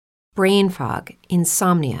brain fog,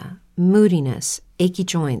 insomnia, moodiness, achy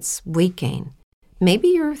joints, weight gain. Maybe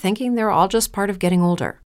you're thinking they're all just part of getting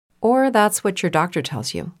older, or that's what your doctor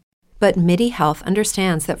tells you. But MIDI Health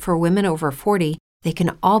understands that for women over 40, they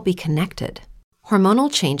can all be connected. Hormonal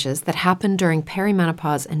changes that happen during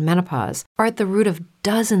perimenopause and menopause are at the root of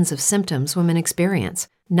dozens of symptoms women experience,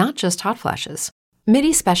 not just hot flashes.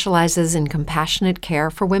 MIDI specializes in compassionate care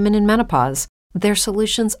for women in menopause. Their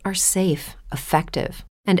solutions are safe, effective,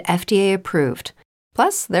 and FDA approved.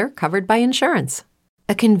 Plus, they're covered by insurance.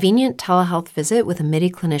 A convenient telehealth visit with a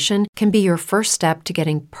MIDI clinician can be your first step to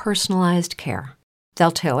getting personalized care.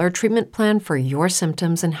 They'll tailor a treatment plan for your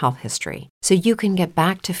symptoms and health history, so you can get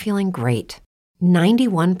back to feeling great.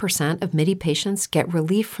 91% of MIDI patients get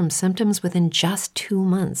relief from symptoms within just 2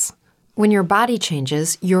 months. When your body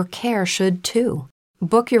changes, your care should too.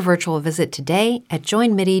 Book your virtual visit today at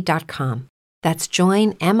joinmidi.com. That's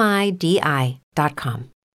joinmidi.com.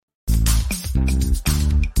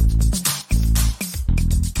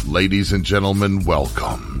 Ladies and gentlemen,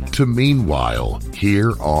 welcome to Meanwhile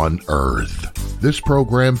Here on Earth. This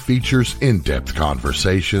program features in-depth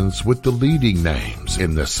conversations with the leading names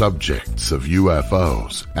in the subjects of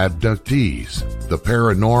UFOs, abductees, the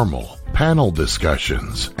paranormal, panel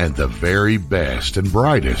discussions, and the very best and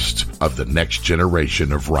brightest of the next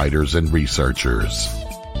generation of writers and researchers.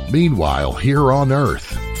 Meanwhile, Here on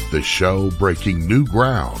Earth, the show breaking new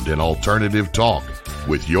ground in alternative talk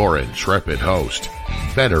with your intrepid host,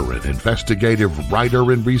 veteran investigative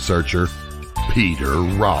writer and researcher, Peter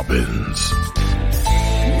Robbins.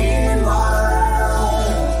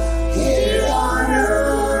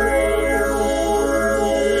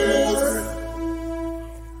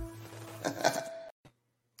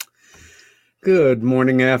 Good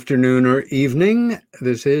morning, afternoon, or evening.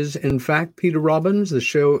 This is, in fact, Peter Robbins. The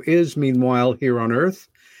show is Meanwhile Here on Earth,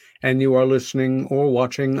 and you are listening or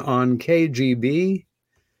watching on KGB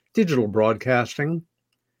Digital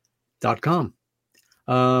Broadcasting.com.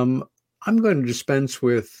 I'm going to dispense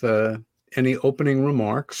with any opening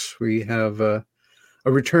remarks. We have a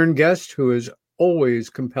return guest who is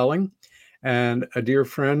always compelling and a dear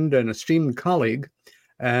friend and esteemed colleague.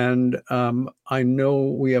 And I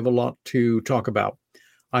know we have a lot to talk about.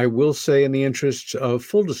 I will say, in the interests of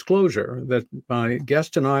full disclosure, that my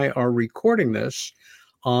guest and I are recording this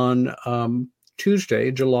on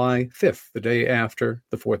Tuesday, July 5th, the day after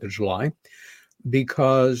the 4th of July,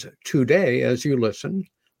 because today, as you listen,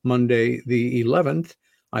 Monday the 11th,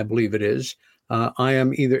 I believe it is, I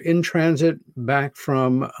am either in transit back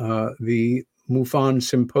from the MUFON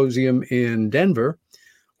Symposium in Denver,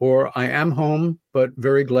 or I am home, but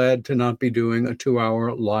very glad to not be doing a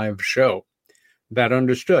 2-hour live show. That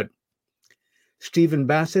understood. Stephen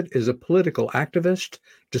Bassett is a political activist,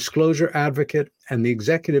 disclosure advocate, and the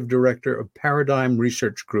executive director of Paradigm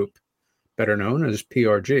Research Group, better known as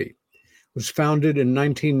PRG. It was founded in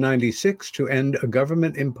 1996 to end a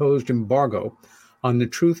government-imposed embargo on the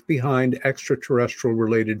truth behind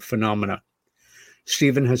extraterrestrial-related phenomena.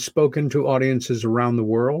 Stephen has spoken to audiences around the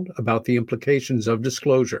world about the implications of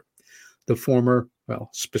disclosure, the former,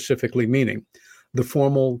 specifically meaning, the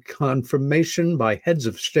formal confirmation by heads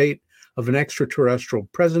of state of an extraterrestrial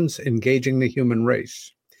presence engaging the human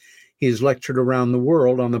race. He has lectured around the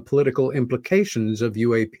world on the political implications of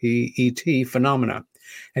UAP-ET phenomena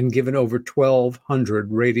and given over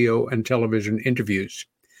 1,200 radio and television interviews.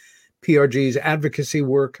 PRG's advocacy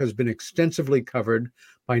work has been extensively covered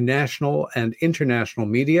by national and international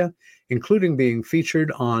media, including being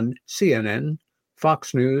featured on CNN,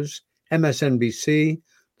 Fox News, MSNBC,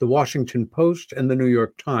 The Washington Post, and The New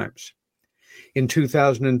York Times. In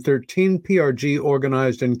 2013, PRG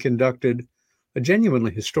organized and conducted a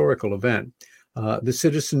genuinely historical event, the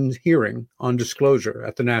Citizens' Hearing on Disclosure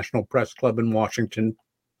at the National Press Club in Washington,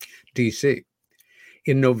 D.C.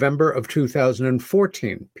 In November of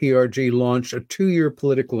 2014, PRG launched a 2-year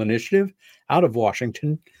political initiative out of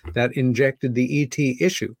Washington that injected the ET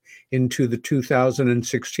issue into the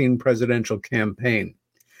 2016 presidential campaign.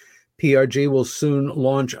 PRG will soon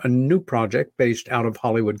launch a new project based out of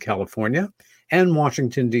Hollywood, California, and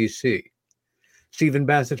Washington, D.C. Stephen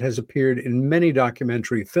Bassett has appeared in many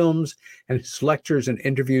documentary films, and his lectures and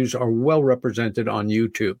interviews are well represented on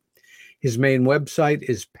YouTube. His main website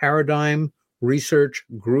is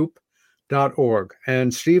paradigmresearchgroup.org.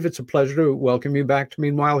 And Steve, it's a pleasure to welcome you back to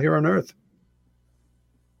Meanwhile Here on Earth.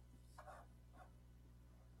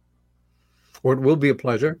 Or it will be a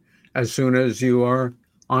pleasure as soon as you are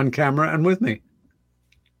on camera and with me.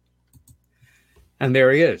 And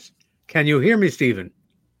there he is. Can you hear me, Stephen?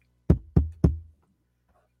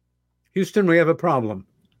 Houston, we have a problem.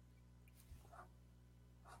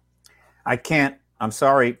 I can't I'm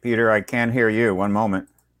sorry, Peter. I can't hear you. One moment.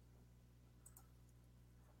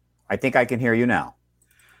 I think I can hear you now.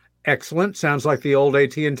 Excellent. Sounds like the old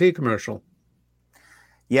AT&T commercial.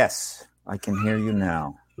 Yes, I can hear you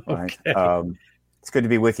now. Right. Okay. It's good to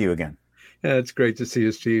be with you again. Yeah, it's great to see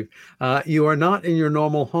you, Steve. You are not in your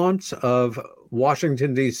normal haunts of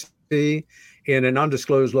Washington, D.C., in an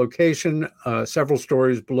undisclosed location, several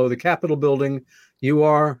stories below the Capitol building. You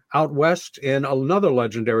are out west in another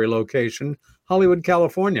legendary location, Hollywood,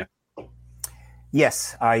 California.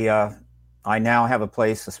 Yes, I now have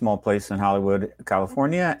a small place in Hollywood,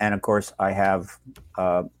 California, and of course I have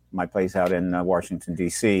my place out in Washington,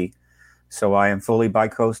 D.C. So I am fully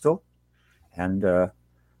bicoastal, and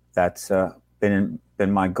that's been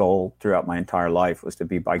my goal throughout my entire life, was to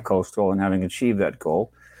be bicoastal, and having achieved that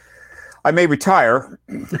goal, I may retire.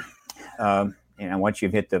 Once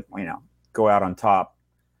you've hit go out on top.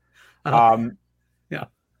 Yeah.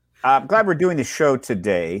 I'm glad we're doing the show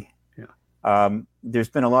today. Yeah. There's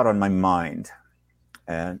been a lot on my mind,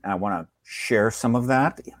 and I want to share some of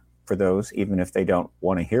that for those, even if they don't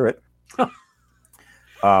want to hear it.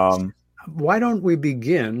 Why don't we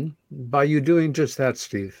begin by you doing just that,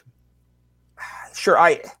 Steve? Sure.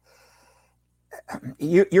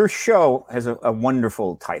 Your show has a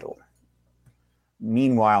wonderful title.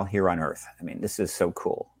 Meanwhile, Here on Earth. I mean, this is so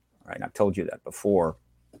cool, right? I've told you that before.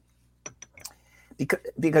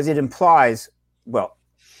 Because it implies, well,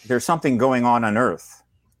 there's something going on Earth.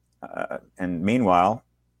 And meanwhile,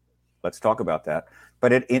 let's talk about that.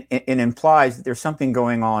 But it implies that there's something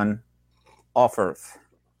going on off Earth,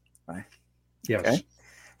 right? Yes. Okay?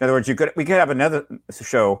 In other words, we could have another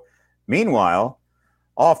show, Meanwhile,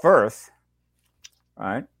 off Earth,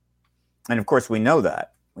 right? And of course, we know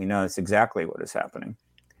that. We know it's exactly what is happening.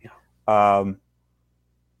 Yeah.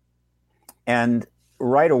 And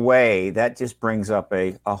right away, that just brings up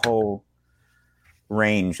a whole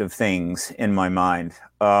range of things in my mind.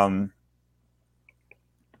 I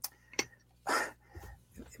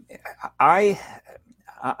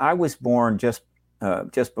was born just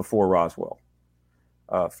before Roswell,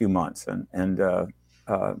 a few months, and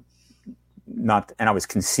I was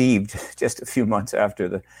conceived just a few months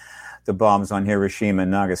after the bombs on Hiroshima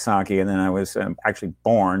and Nagasaki, and then I was actually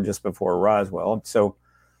born just before Roswell. So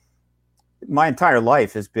my entire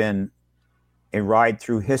life has been a ride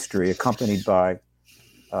through history, accompanied by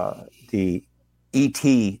the ET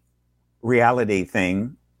reality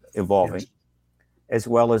thing evolving, yes, as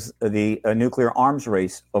well as the nuclear arms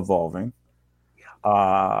race evolving,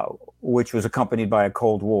 which was accompanied by a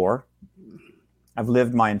Cold War. I've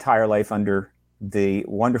lived my entire life under the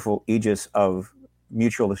wonderful aegis of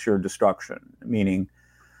mutual assured destruction, meaning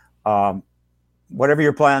whatever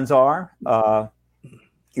your plans are,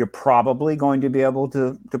 you're probably going to be able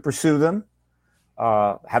to pursue them,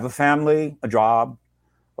 have a family, a job,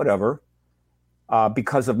 whatever,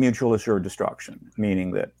 because of mutual assured destruction,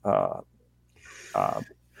 meaning that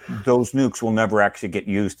those nukes will never actually get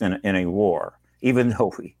used in a war, even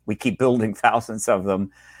though we keep building thousands of them,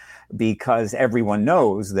 because everyone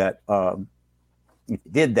knows that if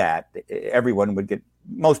you did that, everyone would get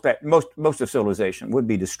most of civilization would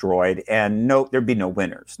be destroyed, and there'd be no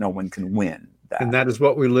winners. No one can win that. And that is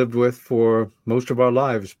what we lived with for most of our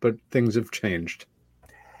lives, but things have changed.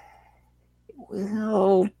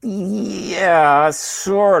 Well, yeah,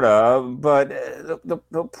 sort of. But the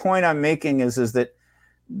point I'm making is that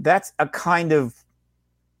that's a kind of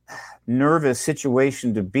nervous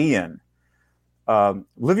situation to be in.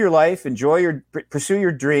 Live your life, pursue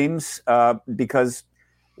your dreams, because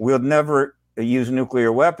we'll never use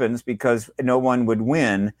nuclear weapons because no one would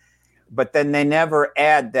win. But then they never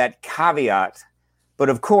add that caveat. But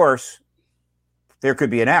of course, there could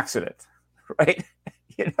be an accident, right?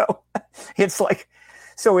 It's like,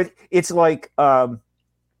 so it's like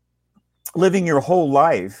living your whole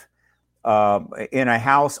life in a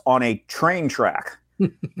house on a train track,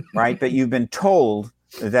 right? But you've been told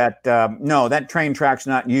that no, that train track's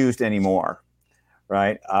not used anymore,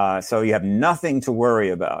 right? So you have nothing to worry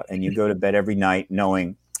about, and you go to bed every night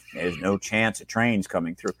knowing there's no chance a train's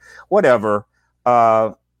coming through. Whatever.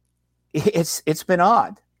 It's been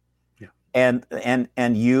odd, yeah.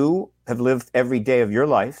 And you have lived every day of your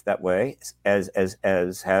life that way, as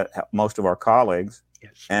most of our colleagues,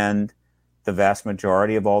 yes, and the vast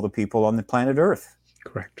majority of all the people on the planet Earth.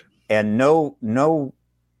 Correct. And no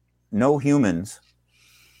humans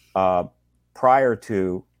prior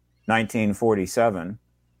to 1947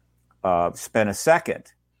 spent a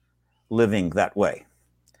second living that way.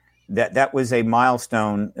 That was a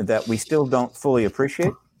milestone that we still don't fully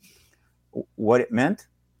appreciate what it meant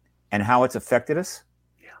and how it's affected us,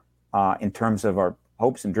 in terms of our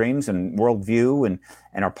hopes and dreams and worldview and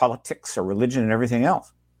our politics, our religion, and everything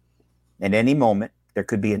else. At any moment, there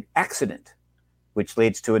could be an accident, which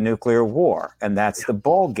leads to a nuclear war, and that's the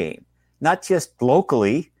ball game. Not just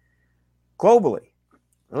locally, globally.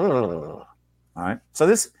 All right. So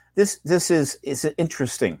this is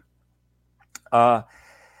interesting.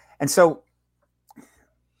 And so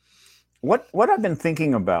what I've been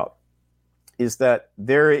thinking about is that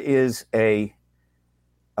there is a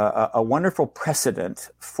wonderful precedent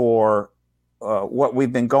for what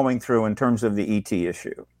we've been going through in terms of the ET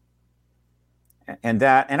issue. And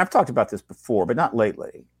I've talked about this before, but not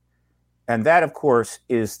lately. And that, of course,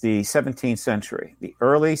 is the 17th century, the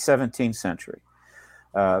early 17th century,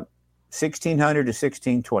 1600 to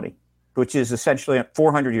 1620, which is essentially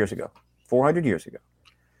 400 years ago. 400 years ago.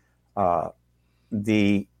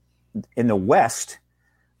 In the West,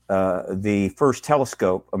 the first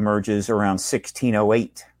telescope emerges around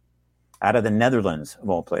 1608 out of the Netherlands, of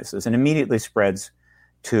all places, and immediately spreads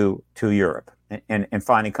to Europe and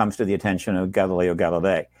finally comes to the attention of Galileo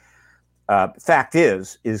Galilei. Fact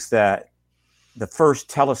is that the first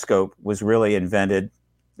telescope was really invented,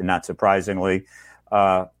 not surprisingly,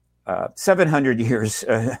 700 years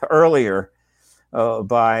earlier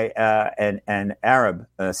by an Arab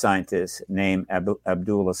scientist named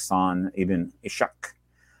Abdul Hassan ibn Ishaq,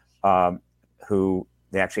 who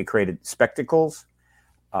they actually created spectacles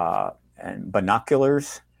and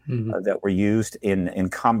binoculars that were used in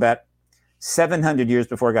combat 700 years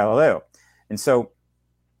before Galileo. And so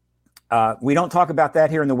we don't talk about that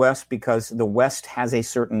here in the West because the West has a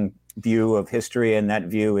certain view of history, and that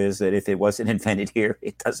view is that if it wasn't invented here,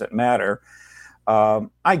 it doesn't matter.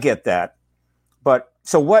 I get that. But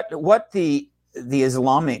so what the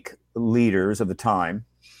Islamic leaders of the time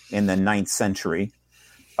in the 9th century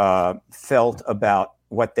felt about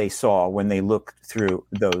what they saw when they looked through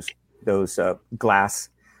those glass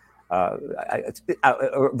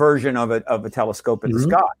version of a telescope in the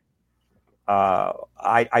sky,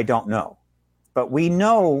 I don't know. But we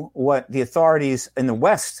know what the authorities in the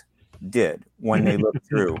West did when they looked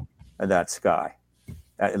through that sky,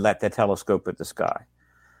 let the telescope at the sky.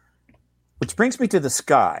 Which brings me to the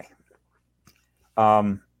sky.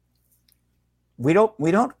 We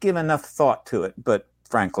don't give enough thought to it, but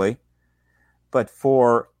frankly,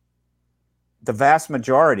 for the vast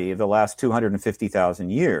majority of the last 250,000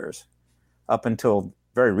 years, up until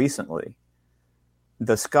very recently,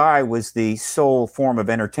 the sky was the sole form of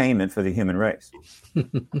entertainment for the human race.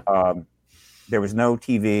 There was no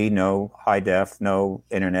TV, no high def, no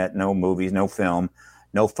internet, no movies, no film,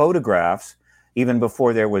 no photographs. Even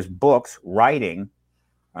before there was books, writing,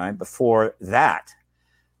 right? Before that,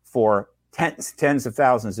 for tens of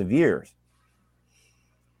thousands of years,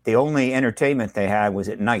 the only entertainment they had was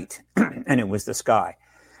at night, and it was the sky.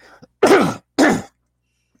 And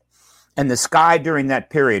the sky during that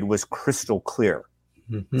period was crystal clear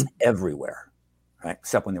everywhere, right?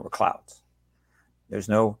 Except when there were clouds. There's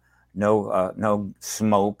no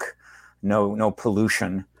smoke, no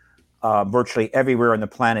pollution. Virtually everywhere on the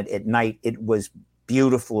planet at night, it was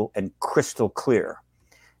beautiful and crystal clear.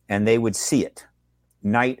 And they would see it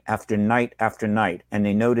night after night after night, and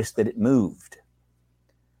they noticed that it moved.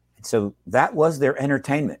 And so that was their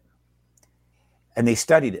entertainment. And they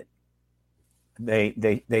studied it.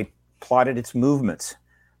 They plotted its movements.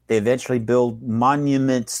 They eventually built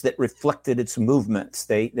monuments that reflected its movements.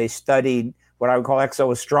 They studied what I would call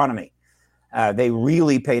exoastronomy. They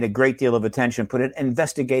really paid a great deal of attention,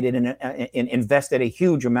 investigated and invested a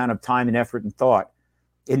huge amount of time and effort and thought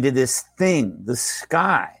into this thing, the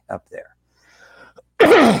sky up there.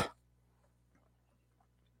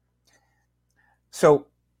 So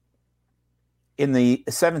in the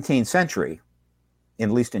 17th century,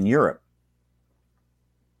 at least in Europe,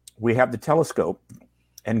 we have the telescope,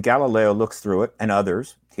 and Galileo looks through it, and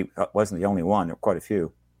others. He wasn't the only one. There were quite a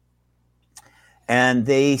few. And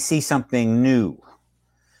they see something new.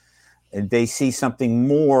 They see something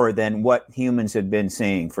more than what humans had been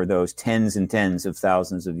seeing for those tens and tens of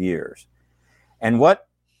thousands of years. And what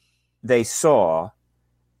they saw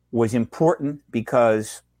was important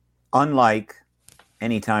because, unlike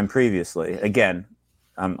any time previously, again,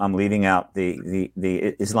 I'm leaving out the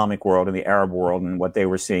Islamic world and the Arab world and what they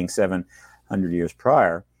were seeing 700 years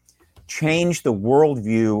prior, changed the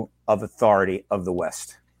worldview of authority of the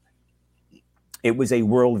West. It was a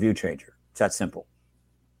worldview changer. It's that simple.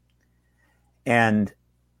 And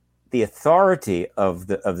the authority of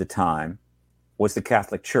the time was the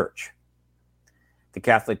Catholic Church. The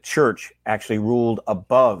Catholic Church actually ruled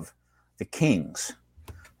above the kings,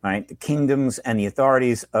 right? The kingdoms and the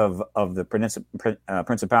authorities of the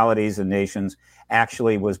principalities and nations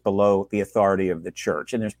actually was below the authority of the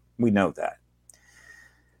church. And we know that.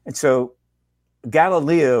 And so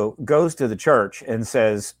Galileo goes to the church and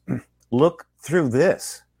says, look through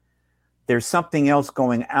this. There's something else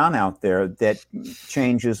going on out there that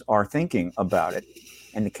changes our thinking about it.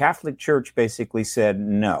 And the Catholic Church basically said,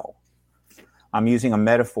 no. I'm using a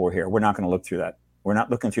metaphor here. We're not going to look through that. We're not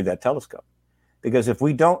looking through that telescope. Because if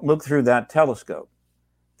we don't look through that telescope,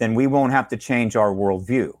 then we won't have to change our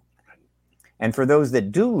worldview. And for those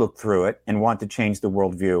that do look through it and want to change the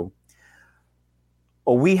worldview,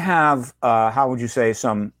 we have, how would you say,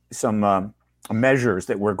 some measures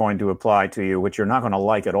that we're going to apply to you, which you're not going to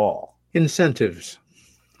like at all. Incentives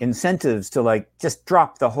to just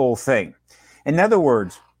drop the whole thing. In other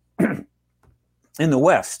words, in the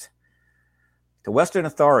West, the Western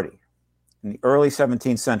authority in the early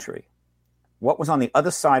 17th century, what was on the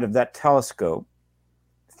other side of that telescope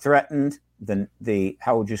threatened the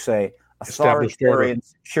how would you say, authoritarian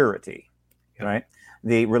security, right?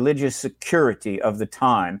 The religious security of the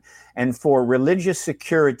time. And for religious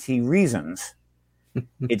security reasons,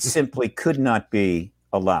 it simply could not be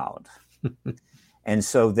allowed. And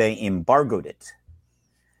so they embargoed it.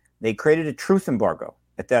 They created a truth embargo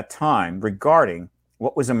at that time regarding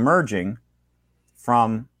what was emerging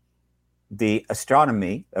from the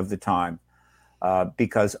astronomy of the time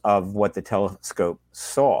because of what the telescope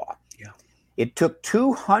saw. Yeah. It took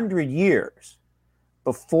 200 years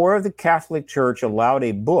before the Catholic Church allowed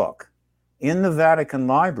a book in the Vatican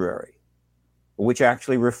Library, which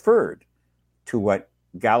actually referred to what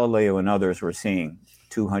Galileo and others were seeing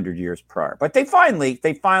 200 years prior. But they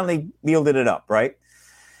finally yielded it up, right?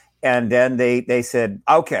 And then they said,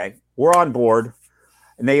 okay, we're on board.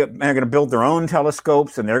 And they're going to build their own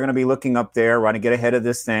telescopes, and they're going to be looking up there, trying to get ahead of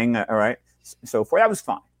this thing, all right? So that was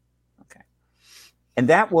fine. Okay. And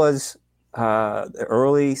that was the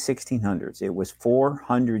early 1600s. It was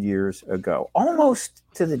 400 years ago, almost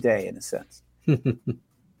to the day in a sense.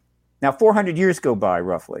 Now, 400 years go by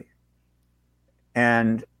roughly,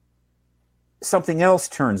 and something else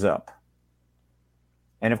turns up.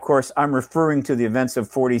 And of course, I'm referring to the events of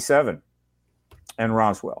 47 and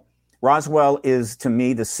Roswell. Roswell is, to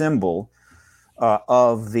me, the symbol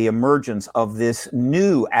of the emergence of this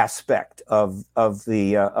new aspect of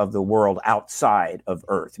the world outside of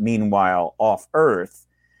Earth. Meanwhile, off Earth,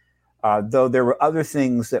 though there were other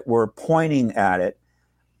things that were pointing at it,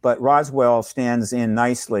 but Roswell stands in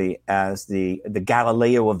nicely as the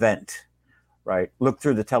Galileo event, right? Look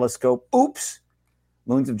through the telescope. Oops,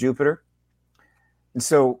 moons of Jupiter. And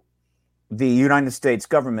so the United States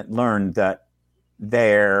government learned that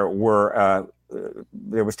there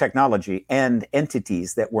was technology and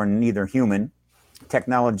entities that were neither human,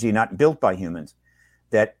 technology not built by humans,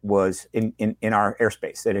 that was in our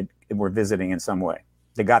airspace, that were visiting in some way.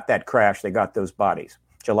 They got that crash, they got those bodies,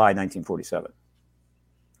 July 1947.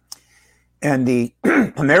 And the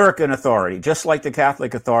American authority, just like the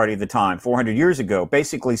Catholic authority at the time, 400 years ago,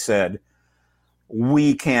 basically said,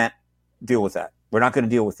 we can't deal with that. We're not going to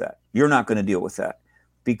deal with that. You're not going to deal with that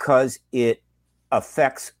because it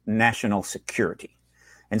affects national security.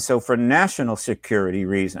 And so for national security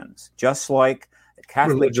reasons, just like the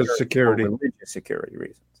Catholic religious Church security. For religious security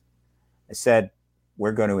reasons, they said,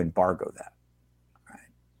 we're going to embargo that. Right?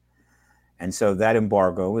 And so that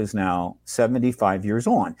embargo is now 75 years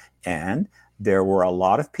on. And there were a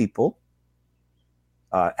lot of people,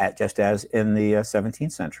 just as in the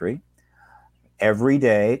 17th century, every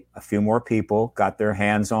day, a few more people got their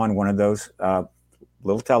hands on one of those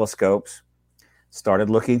little telescopes, started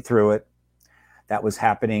looking through it. That was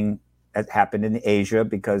happening. It happened in Asia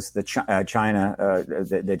because the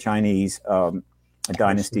Chinese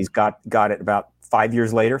dynasties got it about 6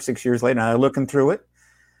 years later. And they're looking through it,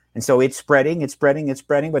 and so it's spreading.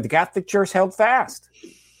 But the Catholic Church held fast,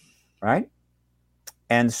 right?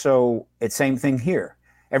 And so it's same thing here.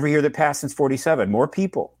 Every year that passed since 47, more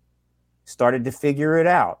people started to figure it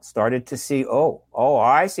out. Started to see, oh,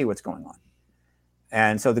 I see what's going on.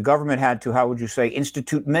 And so the government had to, how would you say,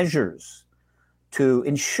 institute measures to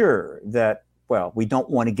ensure that, well, we don't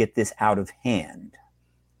want to get this out of hand.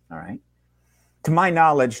 All right. To my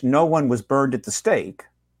knowledge, no one was burned at the stake,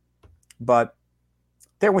 but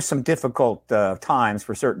there were some difficult times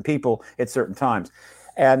for certain people at certain times,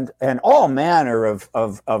 and all manner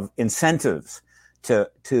of incentives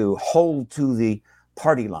to hold to the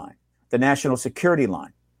party line, the national security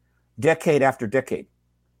line, decade after decade.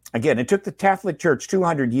 Again, it took the Catholic Church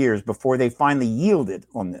 200 years before they finally yielded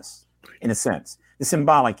on this, in a sense. The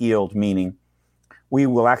symbolic yield, meaning we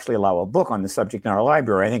will actually allow a book on the subject in our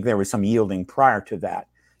library. I think there was some yielding prior to that.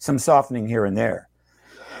 some softening here and there.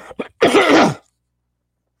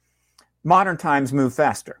 Modern times move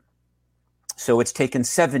faster. So it's taken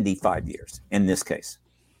 75 years, in this case,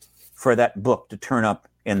 for that book to turn up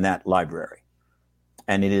in that library.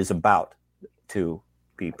 And it is about to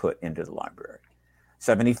be put into the library.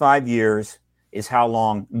 75 years is how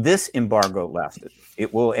long this embargo lasted.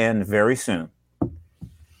 It will end very soon.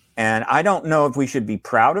 And I don't know if we should be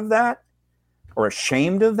proud of that or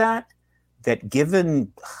ashamed of that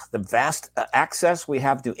given the vast access we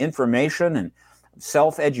have to information and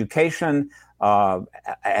self-education,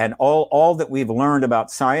 and all that we've learned about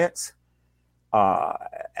science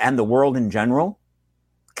and the world in general,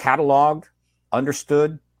 cataloged,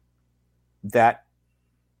 understood, that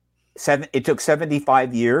it took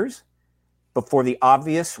 75 years before the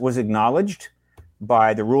obvious was acknowledged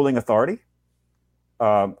by the ruling authority.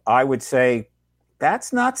 I would say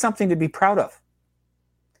that's not something to be proud of.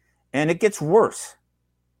 And it gets worse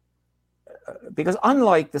because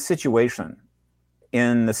unlike the situation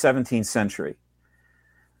in the 17th century,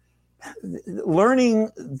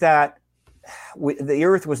 learning that the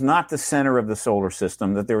Earth was not the center of the solar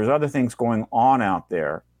system, that there was other things going on out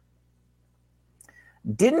there,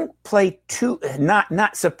 didn't play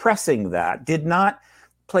not suppressing that, did not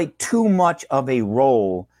play too much of a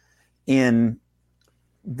role in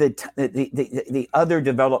the other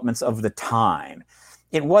developments of the time.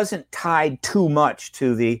 It wasn't tied too much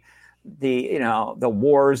to the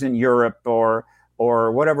wars in Europe or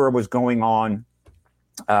whatever was going on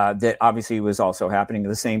that obviously was also happening at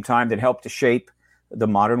the same time that helped to shape the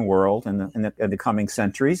modern world in the coming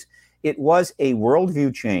centuries. It was a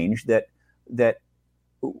worldview change that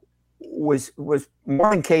was more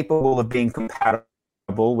than capable of being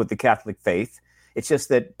compatible with the Catholic faith. It's just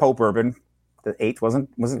that Pope Urban VIII wasn't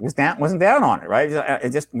down on it, right?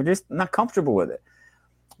 We're just not comfortable with it.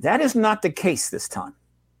 That is not the case this time.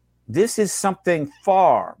 This is something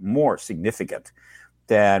far more significant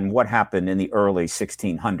than what happened in the early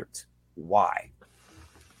 1600s. Why?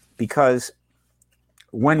 Because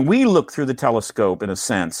when we look through the telescope, in a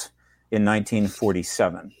sense, in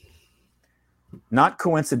 1947, not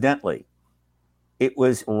coincidentally, it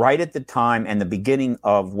was right at the time and the beginning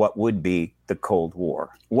of what would be the Cold War,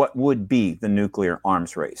 what would be the nuclear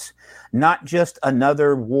arms race. Not just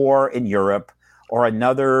another war in Europe or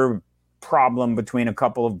another problem between a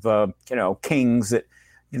couple of kings that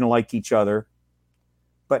didn't like each other,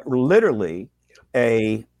 but literally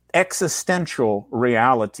a existential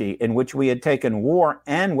reality in which we had taken war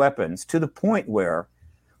and weapons to the point where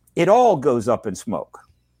it all goes up in smoke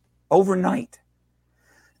overnight.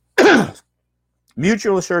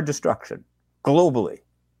 Mutual assured destruction globally.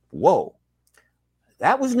 Whoa,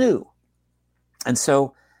 that was new. And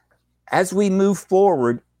so as we move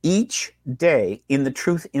forward each day in the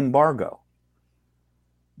truth embargo,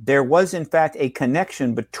 there was in fact a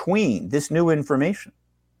connection between this new information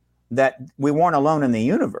that we weren't alone in the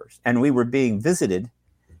universe and we were being visited,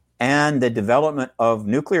 and the development of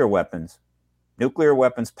nuclear weapons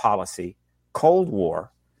policy, Cold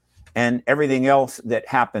War, and everything else that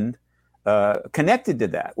happened connected to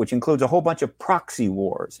that, which includes a whole bunch of proxy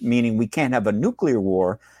wars, meaning we can't have a nuclear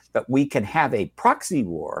war, but we can have a proxy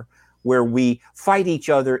war where we fight each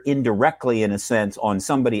other indirectly, in a sense, on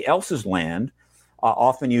somebody else's land,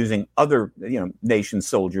 often using other nations'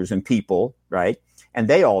 soldiers and people, right? And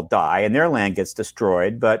they all die and their land gets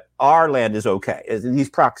destroyed, but our land is okay. These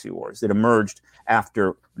proxy wars that emerged after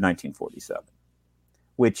 1947,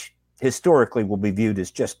 which historically will be viewed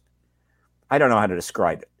as just, I don't know how to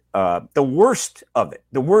describe it, the worst of it,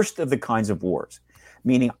 the worst of the kinds of wars,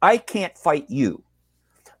 meaning I can't fight you,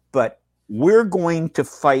 but we're going to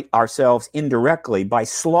fight ourselves indirectly by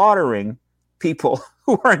slaughtering people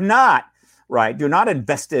who are not, right, do not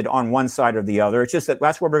invested on one side or the other. It's just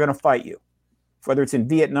that's where we're going to fight you, whether it's in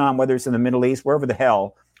Vietnam, whether it's in the Middle East, wherever the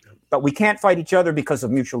hell. But we can't fight each other because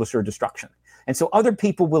of mutual assured destruction. And so other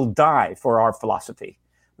people will die for our philosophy,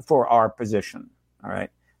 for our position, all right?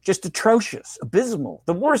 Just atrocious, abysmal,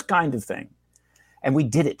 the worst kind of thing. And we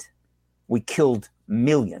did it. We killed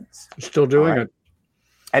millions. Still doing it.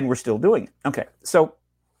 And we're still doing it. Okay, so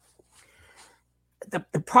the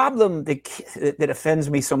problem that offends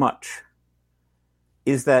me so much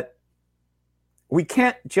is that we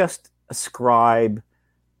can't just ascribe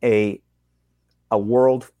a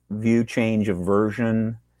world view change of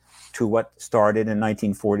version to what started in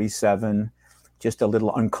 1947, just a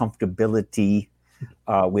little uncomfortability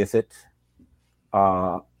with it.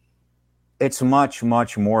 It's much,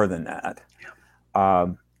 much more than that.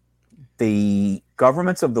 The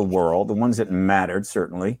governments of the world, the ones that mattered,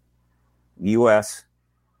 certainly, U.S.,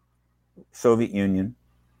 Soviet Union,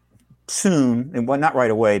 soon, and well, not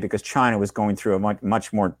right away, because China was going through a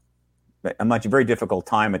very difficult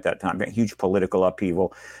time at that time, a huge political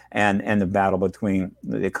upheaval, and the battle between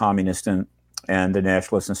the communists and the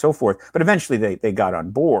nationalists and so forth. But eventually they got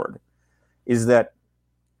on board, is that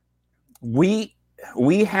we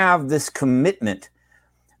have this commitment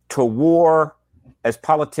to war as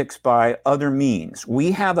politics by other means.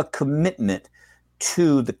 We have a commitment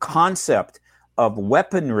to the concept of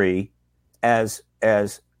weaponry as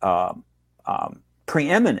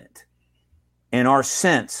preeminent in our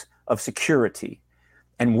sense of security.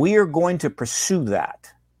 And we are going to pursue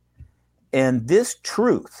that. And this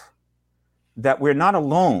truth that we're not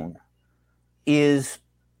alone is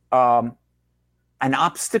an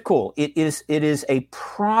obstacle. It is a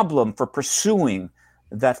problem for pursuing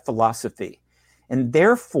that philosophy. And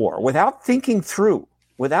therefore, without thinking through,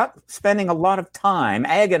 without spending a lot of time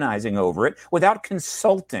agonizing over it, without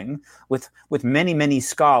consulting with many, many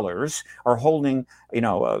scholars or holding,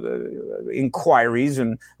 inquiries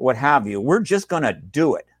and what have you, we're just going to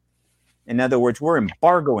do it. In other words, we're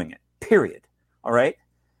embargoing it, period. All right?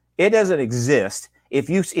 It doesn't exist. If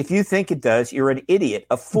you think it does, you're an idiot,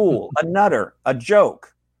 a fool, a nutter, a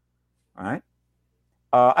joke, all right?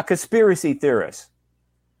 A conspiracy theorist,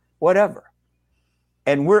 whatever.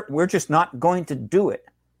 And we're just not going to do it.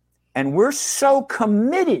 And we're so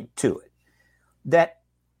committed to it that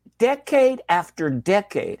decade after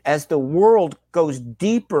decade, as the world goes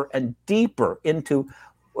deeper and deeper into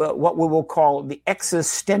what we will call the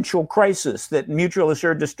existential crisis that mutual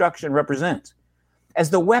assured destruction represents, as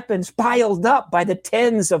the weapons piled up by the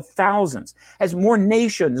tens of thousands, as more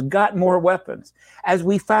nations got more weapons, as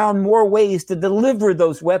we found more ways to deliver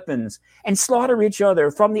those weapons and slaughter each other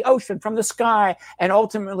from the ocean, from the sky, and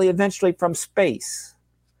ultimately, eventually from space,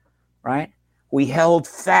 right? We held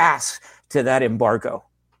fast to that embargo.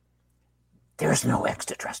 There's no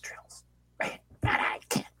extraterrestrials, right? That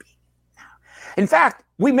can't be. No. In fact,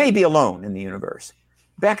 we may be alone in the universe.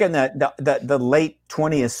 Back in the late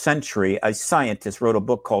 20th century, a scientist wrote a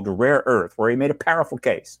book called Rare Earth, where he made a powerful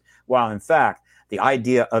case, while in fact, the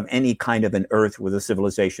idea of any kind of an Earth with a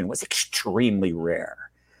civilization was extremely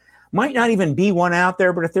rare. Might not even be one out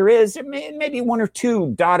there, but if there is, it may be one or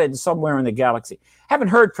two dotted somewhere in the galaxy. Haven't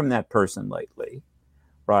heard from that person lately,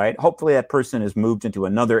 right? Hopefully that person has moved into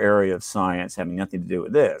another area of science having nothing to do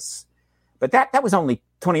with this. But that was only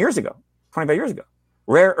 20 years ago, 25 years ago.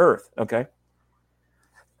 Rare Earth, okay?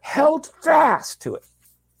 Held fast to it.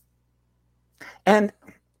 And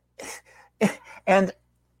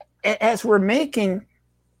as we're making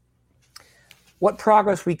what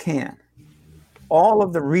progress we can, all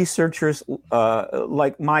of the researchers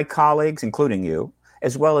like my colleagues, including you,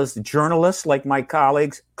 as well as the journalists like my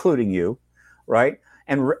colleagues, including you, right?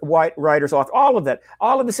 And writers, authors, all of that,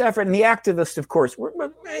 all of this effort, and the activists, of course,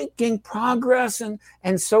 we're making progress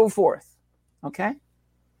and so forth, okay?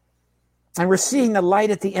 And we're seeing the light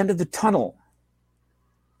at the end of the tunnel.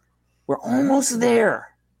 We're almost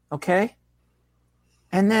there, okay?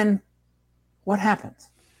 And then what happens?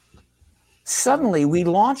 Suddenly we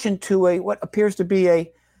launch into what appears to be an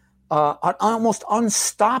almost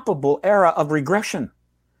unstoppable era of regression,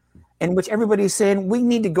 in which everybody's saying we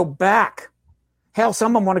need to go back. Hell,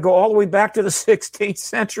 some of them want to go all the way back to the 16th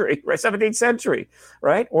century, right? 17th century,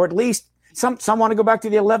 right? Or at least some want to go back to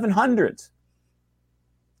the 1100s.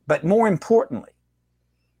 But more importantly,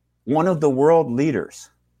 one of the world leaders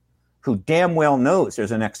who damn well knows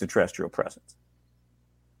there's an extraterrestrial presence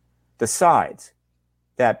decides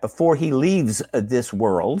that before he leaves this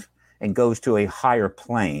world and goes to a higher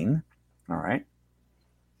plane, all right,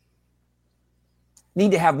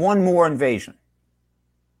 need to have one more invasion,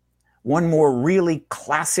 one more really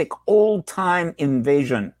classic old-time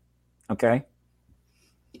invasion, okay?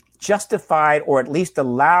 Justified or at least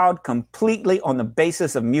allowed completely on the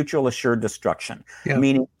basis of mutual assured destruction. Yeah.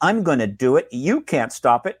 Meaning, I'm going to do it. You can't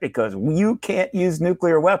stop it because you can't use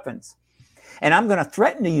nuclear weapons. And I'm going to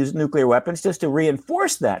threaten to use nuclear weapons just to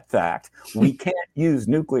reinforce that fact. We can't use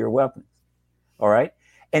nuclear weapons. All right?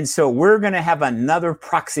 And so we're going to have another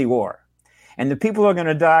proxy war. And the people who are going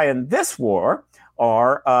to die in this war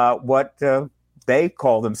are what they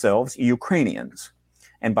call themselves Ukrainians.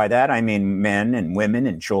 And by that, I mean men and women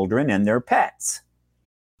and children and their pets.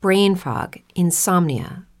 Brain fog,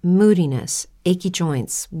 insomnia, moodiness, achy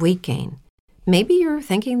joints, weight gain. Maybe you're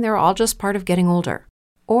thinking they're all just part of getting older.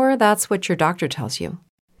 Or that's what your doctor tells you.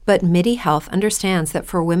 But MIDI Health understands that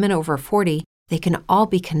for women over 40, they can all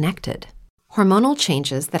be connected. Hormonal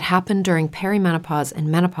changes that happen during perimenopause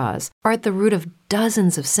and menopause are at the root of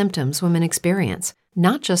dozens of symptoms women experience,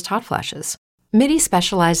 not just hot flashes. MIDI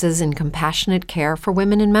specializes in compassionate care for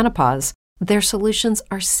women in menopause, Their solutions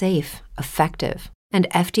are safe, effective, and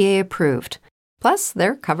FDA approved. Plus,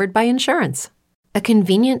 they're covered by insurance. A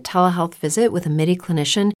convenient telehealth visit with a MIDI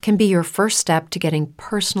clinician can be your first step to getting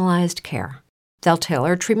personalized care. They'll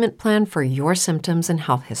tailor a treatment plan for your symptoms and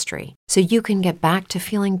health history so you can get back to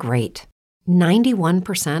feeling great.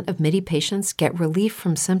 91% of MIDI patients get relief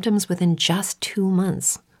from symptoms within just 2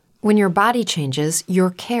 months. When your body changes, your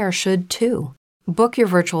care should too. Book your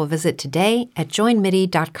virtual visit today at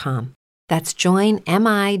joinmidi.com. That's joinmidi.com.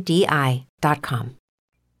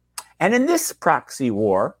 And in this proxy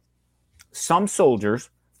war, some soldiers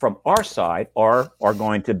from our side are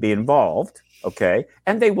going to be involved, okay?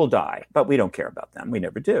 And they will die, but we don't care about them. We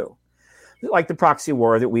never do. Like the proxy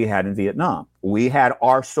war that we had in Vietnam. We had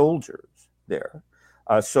our soldiers there.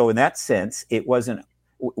 So in that sense, it wasn't,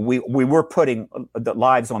 we were putting the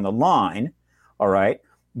lives on the line, all right?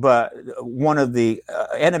 But one of the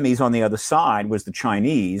enemies on the other side was the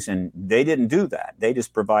Chinese, and they didn't do that. They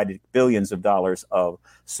just provided billions of dollars of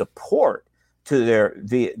support to their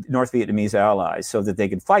North Vietnamese allies so that they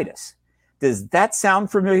could fight us. Does that sound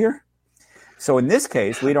familiar? So in this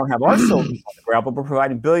case, we don't have our soldiers on the ground, but we're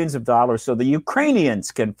providing billions of dollars so the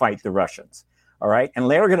Ukrainians can fight the Russians, all right? And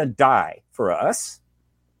they're going to die for us,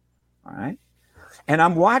 all right? And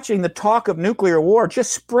I'm watching the talk of nuclear war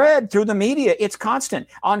just spread through the media. It's constant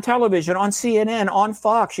on television, on CNN, on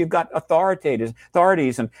Fox. You've got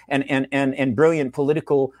authorities and brilliant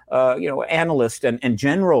political analysts and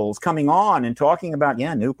generals coming on and talking about,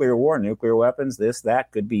 nuclear war, nuclear weapons, this,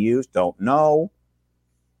 that could be used. Don't know.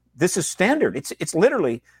 This is standard. It's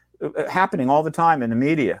literally happening all the time in the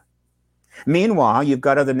media. Meanwhile, you've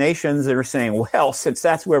got other nations that are saying, well, since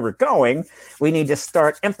that's where we're going, we need to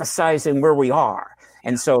start emphasizing where we are.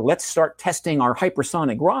 And so let's start testing our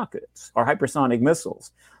hypersonic rockets, our hypersonic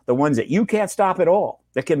missiles, the ones that you can't stop at all,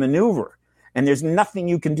 that can maneuver. And there's nothing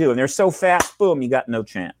you can do. And they're so fast, boom, you got no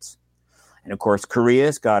chance. And of course,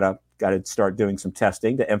 Korea's got to start doing some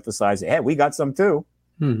testing to emphasize, hey, we got some too.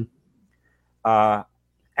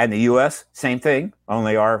 And the U.S., same thing,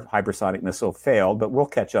 only our hypersonic missile failed, but we'll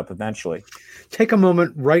catch up eventually. Take a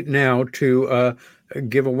moment right now to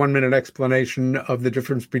give a 1-minute explanation of the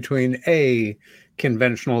difference between a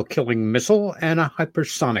conventional killing missile and a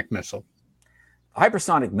hypersonic missile. A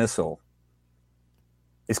hypersonic missile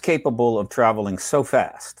is capable of traveling so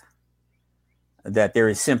fast that there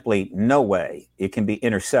is simply no way it can be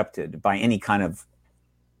intercepted by any kind of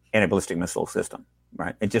anti-ballistic missile system,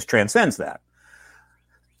 right? It just transcends that.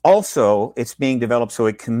 Also, it's being developed so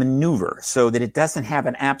it can maneuver, so that it doesn't have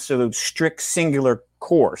an absolute strict singular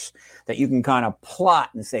course that you can kind of plot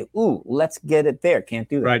and say, ooh, let's get it there. Can't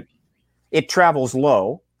do that. Right. It travels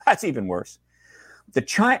low. That's even worse. The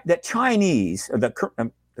Chinese, or the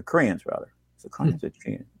Koreans rather,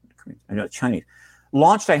 the Chinese,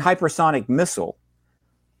 launched a hypersonic missile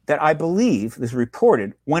that I believe is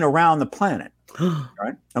reported went around the planet.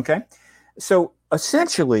 Right? Okay. So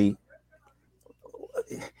essentially,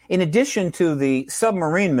 in addition to the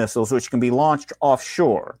submarine missiles, which can be launched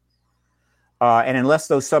offshore, and unless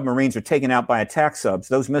those submarines are taken out by attack subs,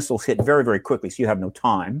 those missiles hit very, very quickly, so you have no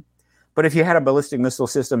time. But if you had a ballistic missile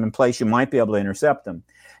system in place, you might be able to intercept them.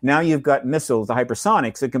 Now you've got missiles, the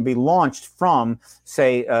hypersonics, that can be launched from,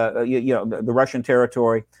 say, the Russian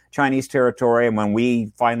territory, Chinese territory, and when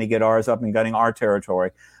we finally get ours up and gunning, our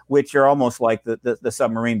territory, which are almost like the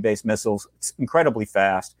submarine-based missiles. It's incredibly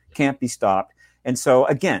fast, can't be stopped. And so,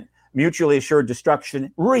 again, mutually assured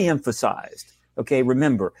destruction reemphasized. Okay,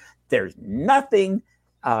 remember, there's nothing,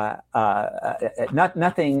 no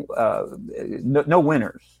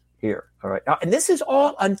winners here. All right, and this is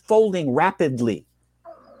all unfolding rapidly.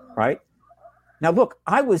 Right now, look,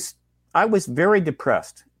 I was very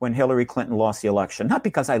depressed when Hillary Clinton lost the election. Not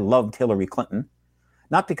because I loved Hillary Clinton,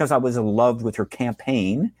 not because I was in love with her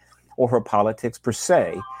campaign or her politics per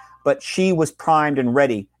se, but she was primed and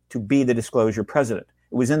ready to be the disclosure president.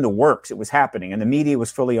 It was in the works. It was happening, and the media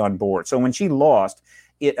was fully on board. So when she lost,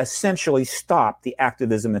 it essentially stopped the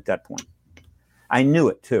activism at that point. I knew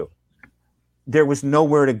it too. There was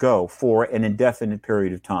nowhere to go for an indefinite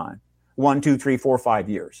period of time. 1, 2, 3, 4, 5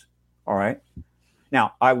 years. All right.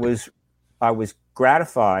 Now, I was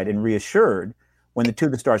gratified and reassured when the To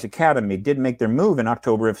the Stars Academy did make their move in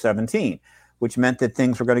October of 17, which meant that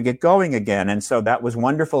things were going to get going again. And so that was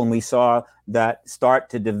wonderful. And we saw that start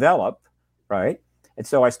to develop. Right. And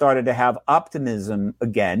so I started to have optimism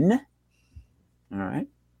again. All right.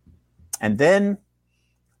 And then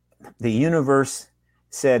the universe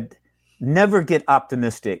said, never get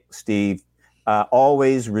optimistic, Steve.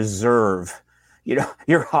 Always reserve,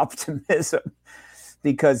 your optimism,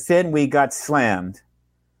 because then we got slammed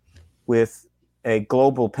with a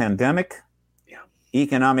global pandemic,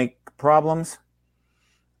 economic problems,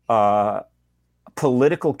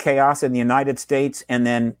 political chaos in the United States, and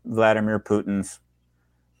then Vladimir Putin's,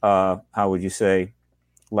 how would you say,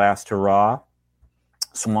 last hurrah,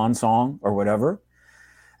 swan song or whatever.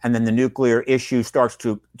 And then the nuclear issue starts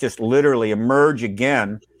to just literally emerge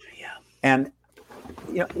again. Yeah. And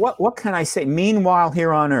what can I say? Meanwhile,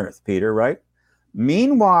 here on Earth, Peter, right?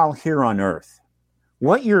 Meanwhile, here on Earth,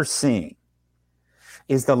 what you're seeing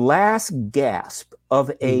is the last gasp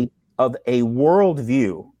of a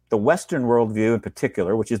worldview, the Western worldview in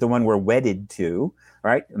particular, which is the one we're wedded to,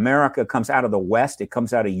 right? America comes out of the West. It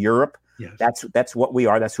comes out of Europe. Yes. That's what we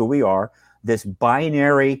are. That's who we are. This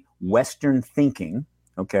binary Western thinking,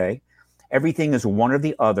 okay? Everything is one or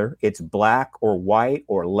the other. It's black or white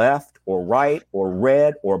or left or right or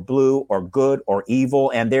red or blue or good or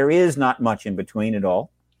evil, and there is not much in between at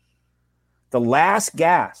all. The last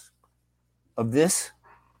gasp of this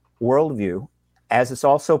worldview, as it's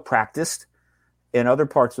also practiced in other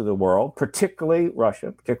parts of the world, particularly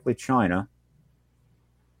Russia, particularly China,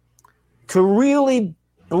 to really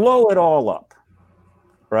blow it all up,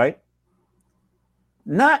 right?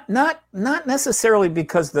 Not necessarily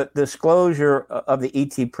because the disclosure of the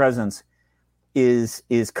ET presence is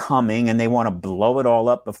coming and they want to blow it all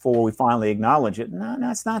up before we finally acknowledge it. No,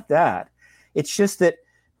 it's not that. It's just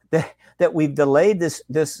that we've delayed this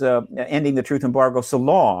ending the truth embargo so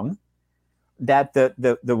long that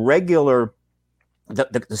the regular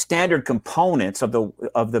the standard components of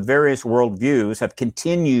the various worldviews have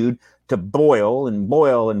continued to boil and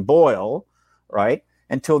boil and boil, right?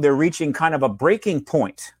 Until they're reaching kind of a breaking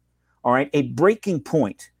point, all right? A breaking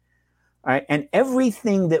point, all right? And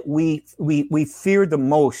everything that we feared the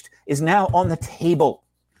most is now on the table,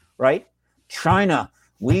 right? China,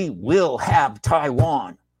 we will have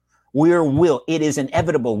Taiwan. It is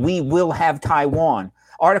inevitable. We will have Taiwan.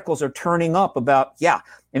 Articles are turning up about,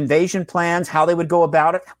 invasion plans, how they would go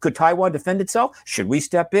about it. Could Taiwan defend itself? Should we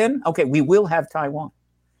step in? Okay, we will have Taiwan.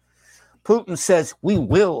 Putin says we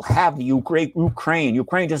will have the Ukraine.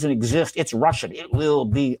 Ukraine doesn't exist. It's Russian. It will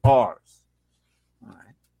be ours. All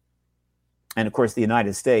right. And of course, the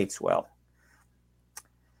United States, well,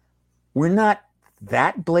 we're not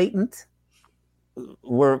that blatant.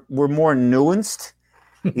 We're more nuanced.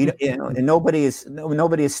 And nobody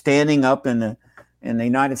is standing up in the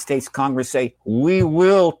United States Congress say, we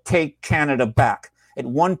will take Canada back. At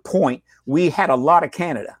one point, we had a lot of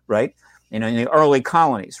Canada, right? In the early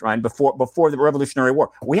colonies, right? Before the Revolutionary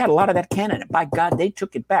War. We had a lot of that Canada. By God, they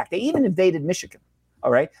took it back. They even invaded Michigan,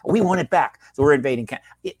 all right? We want it back, so we're invading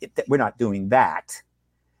Canada. We're not doing that.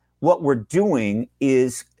 What we're doing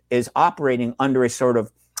is operating under a sort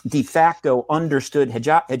of de facto understood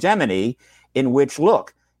hegemony in which,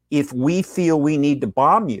 look, if we feel we need to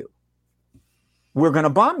bomb you, we're going to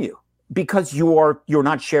bomb you because you're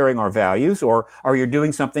not sharing our values or you're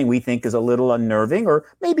doing something we think is a little unnerving or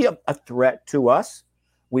maybe a threat to us.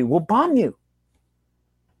 We will bomb you.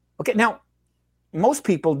 Okay, now, most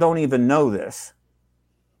people don't even know this,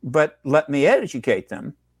 but let me educate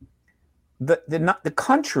them. The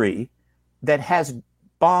country that has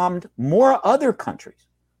bombed more other countries,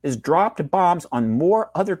 has dropped bombs on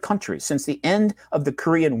more other countries since the end of the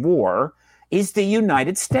Korean War is the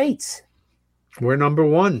United States. We're number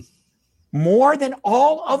one. More than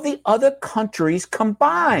all of the other countries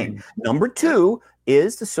combined. Number two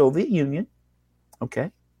is the Soviet Union. Okay,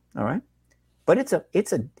 all right, but it's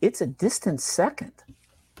a distant second.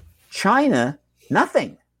 China,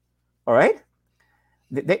 nothing. All right,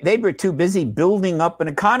 they were too busy building up an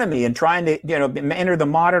economy and trying to enter the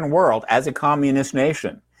modern world as a communist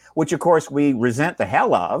nation, which of course we resent the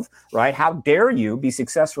hell of. Right? How dare you be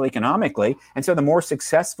successful economically? And so the more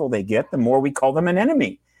successful they get, the more we call them an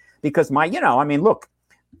enemy. Because look,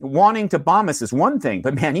 wanting to bomb us is one thing,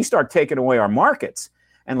 but man, you start taking away our markets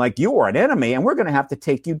and like you are an enemy and we're going to have to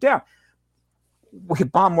take you down. We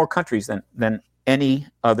bomb more countries than any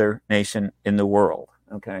other nation in the world.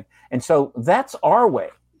 Okay. And so that's our way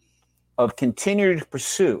of continuing to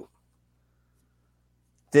pursue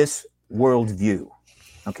this worldview.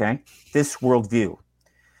 Okay. This worldview.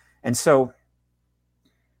 And so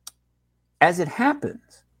as it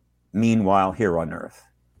happens, meanwhile, here on Earth,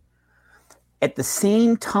 at the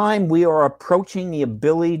same time we are approaching the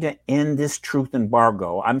ability to end this truth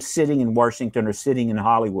embargo, I'm sitting in Washington or sitting in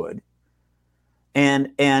Hollywood,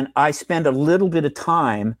 and I spend a little bit of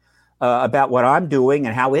time about what I'm doing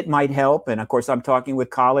and how it might help. And of course, I'm talking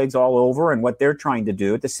with colleagues all over and what they're trying to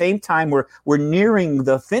do. At the same time, we're nearing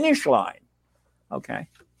the finish line. Okay,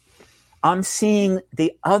 I'm seeing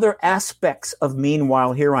the other aspects of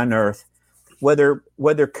meanwhile here on Earth, whether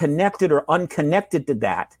connected or unconnected to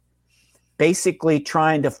that, basically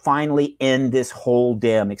trying to finally end this whole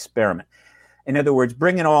damn experiment. In other words,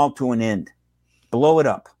 bring it all to an end, blow it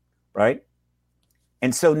up, right?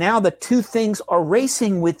 And so now the two things are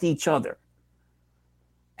racing with each other.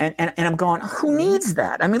 And I'm going, who needs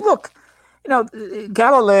that? I mean, look,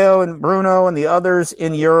 Galileo and Bruno and the others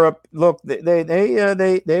in Europe, look,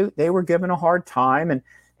 they were given a hard time,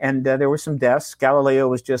 and there were some deaths. Galileo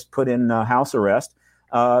was just put in house arrest,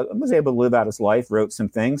 was able to live out his life, wrote some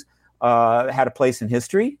things, had a place in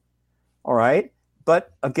history, all right?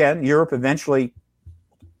 But again, Europe eventually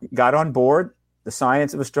got on board. The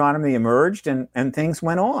science of astronomy emerged, and things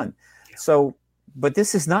went on. Yeah. So, but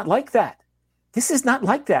this is not like that. This is not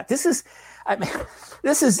like that. This is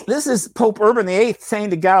Pope Urban VIII saying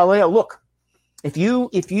to Galileo, look, if you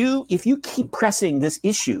keep pressing this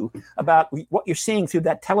issue about what you're seeing through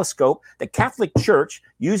that telescope, the Catholic Church,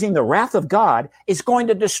 using the wrath of God, is going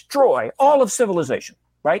to destroy all of civilization,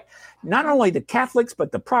 right? Not only the Catholics,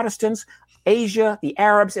 but the Protestants, Asia, the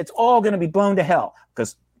Arabs, it's all going to be blown to hell,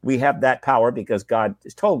 because we have that power, because God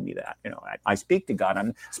has told me that. I speak to God. I'm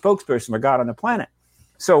a spokesperson for God on the planet.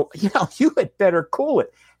 So, you had better cool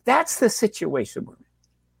it. That's the situation we're in.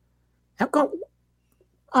 I'm going,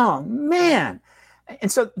 oh, man.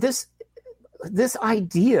 And so this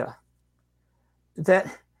idea that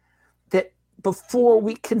before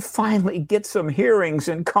we can finally get some hearings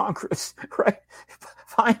in Congress, right?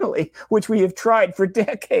 Finally, which we have tried for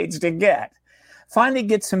decades to get, finally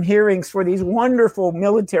get some hearings for these wonderful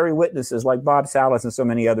military witnesses like Bob Salas and so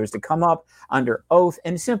many others to come up under oath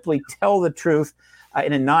and simply tell the truth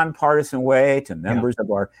in a nonpartisan way to members of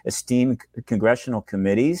our esteemed congressional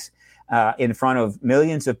committees, in front of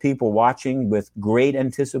millions of people watching with great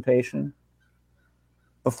anticipation.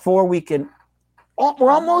 Before we can,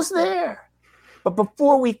 we're almost there, but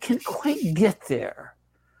before we can quite get there,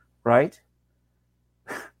 right?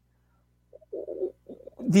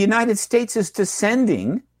 The United States is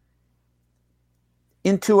descending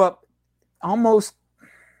into almost,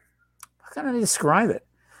 how can I describe it?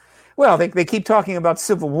 Well, they keep talking about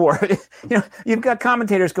civil war. You've got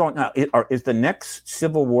commentators going, is the next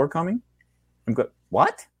civil war coming? I'm going,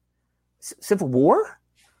 what? Civil war?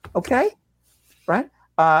 Okay, right?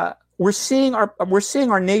 We're seeing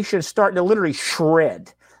our nation starting to literally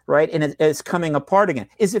shred, right? And it's coming apart again.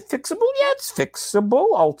 Is it fixable? Yeah, it's fixable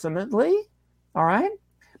ultimately. All right.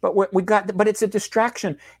 But but it's a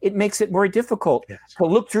distraction. It makes it very difficult to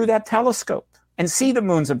look through that telescope and see the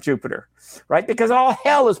moons of Jupiter, right? Because all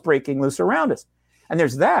hell is breaking loose around us. And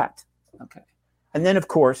there's that. Okay. And then, of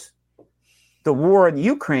course, the war in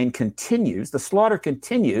Ukraine continues. The slaughter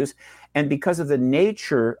continues. And because of the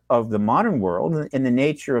nature of the modern world and the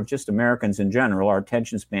nature of just Americans in general, our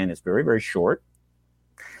attention span is very, very short.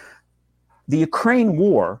 The Ukraine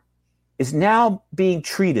war is now being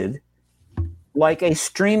treated like a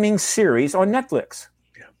streaming series on Netflix.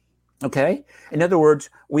 Okay? In other words,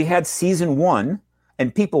 we had season 1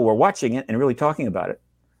 and people were watching it and really talking about it.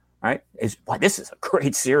 Right? This is a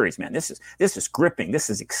great series, man. This is gripping. This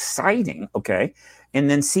is exciting. Okay. And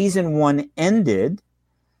then season 1 ended,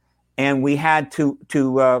 and we had and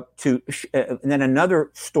then another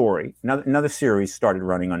story, another series started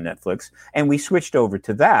running on Netflix, and we switched over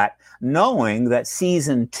to that, knowing that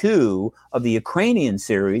season 2 of the Ukrainian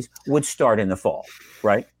series would start in the fall.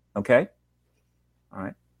 Right? Okay. All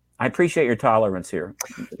right. I appreciate your tolerance here.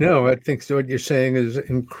 No, I think what you're saying is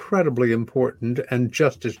incredibly important and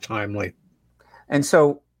just as timely. And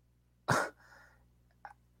so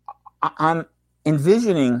I'm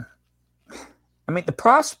envisioning, the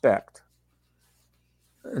prospect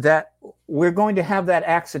that we're going to have that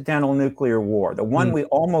accidental nuclear war, the one we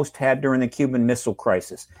almost had during the Cuban Missile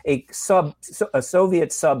Crisis. A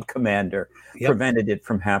Soviet sub commander prevented it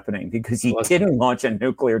from happening because he didn't launch a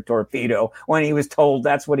nuclear torpedo when he was told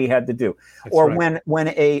that's what he had to do. That's or right. when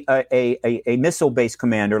a missile-based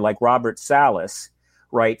commander like Robert Salas,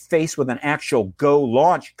 right, faced with an actual go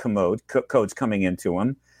launch codes coming into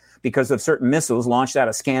him because of certain missiles launched out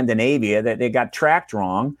of Scandinavia that they got tracked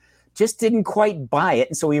wrong, just didn't quite buy it,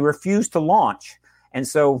 and so he refused to launch. And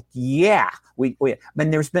so, and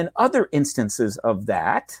there's been other instances of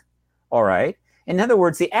that, all right? In other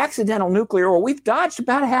words, the accidental nuclear war, we've dodged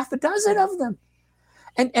about 6 of them.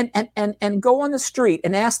 And go on the street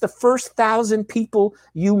and ask the first 1,000 people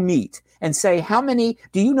you meet and say,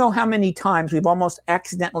 do you know how many times we've almost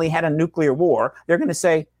accidentally had a nuclear war? They're going to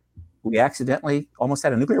say, we accidentally almost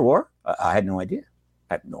had a nuclear war? I had no idea.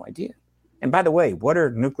 I have no idea. And by the way, what are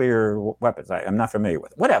nuclear weapons? I'm not familiar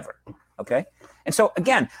with it. Whatever. Okay. And so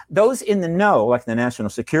again, those in the know, like the national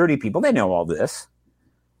security people, they know all this.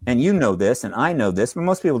 And you know this, and I know this, but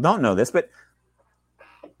most people don't know this. But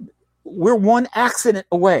we're one accident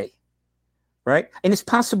away, right? And it's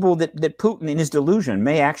possible that Putin, in his delusion,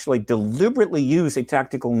 may actually deliberately use a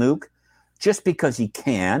tactical nuke just because he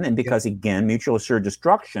can, and because, again, mutual assured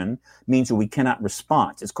destruction means that we cannot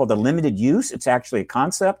respond. It's called the limited use. It's actually a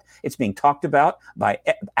concept. It's being talked about by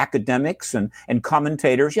academics and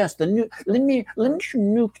commentators. Yes, the limited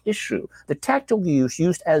nuke issue, the tactical use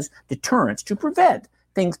used as deterrence to prevent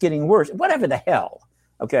things getting worse, whatever the hell,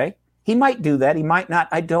 okay? He might do that. He might not.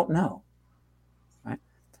 I don't know. Right?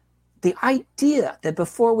 The idea that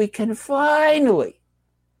before we can finally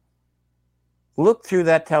look through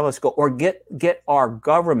that telescope, or get our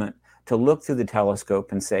government to look through the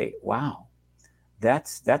telescope and say, wow,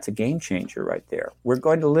 that's a game changer right there. We're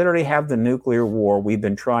going to literally have the nuclear war we've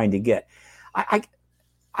been trying to get.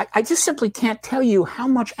 I just simply can't tell you how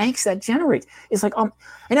much angst that generates. It's like,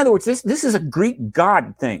 in other words, this is a Greek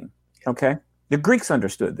god thing, okay? The Greeks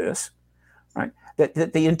understood this, right?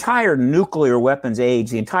 That the entire nuclear weapons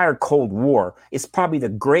age, the entire Cold War, is probably the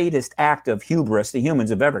greatest act of hubris the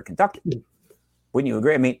humans have ever conducted. Wouldn't you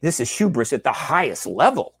agree? I mean, this is hubris at the highest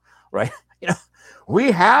level, right?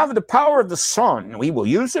 We have the power of the sun. We will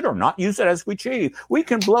use it or not use it as we choose. We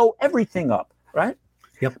can blow everything up, right?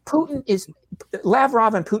 Yep.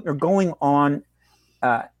 Lavrov and Putin are going on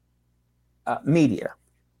media,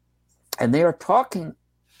 and they are talking,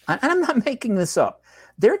 and I'm not making this up,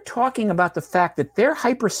 they're talking about the fact that their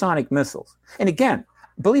hypersonic missiles, and again,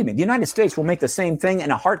 believe me, the United States will make the same thing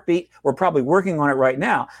in a heartbeat. We're probably working on it right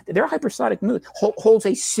now. Their hypersonic missile holds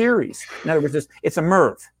a series. In other words, it's a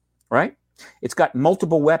MIRV, right? It's got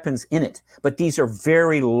multiple weapons in it, but these are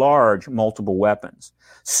very large multiple weapons,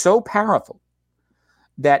 so powerful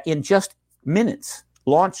that in just minutes,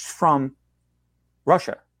 launched from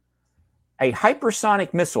Russia, a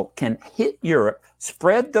hypersonic missile can hit Europe,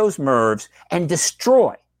 spread those MIRVs, and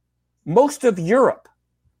destroy most of Europe.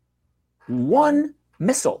 One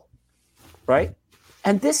missile, right?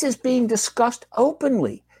 And this is being discussed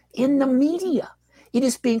openly in the media. It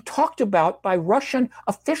is being talked about by Russian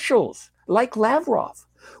officials like Lavrov.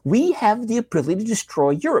 We have the ability to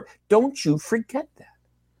destroy Europe. Don't you forget that.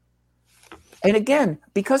 And again,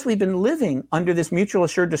 because we've been living under this mutual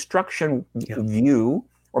assured destruction view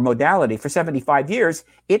or modality for 75 years,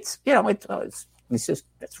 it's just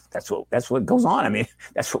that's what goes on. I mean,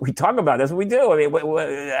 that's what we talk about. That's what we do. I mean,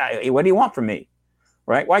 what do you want from me,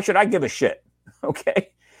 right? Why should I give a shit?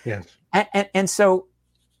 Okay. Yes. And so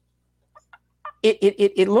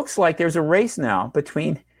it looks like there's a race now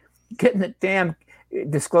between getting the damn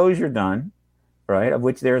disclosure done, right? Of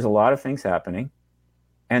which there's a lot of things happening,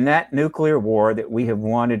 and that nuclear war that we have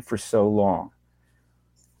wanted for so long.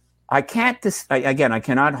 I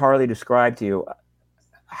cannot hardly describe to you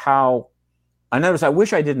how. I notice. I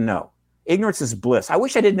wish I didn't know. Ignorance is bliss. I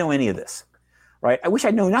wish I didn't know any of this, right? I wish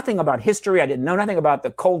I knew nothing about history. I didn't know nothing about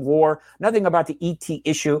the Cold War, nothing about the ET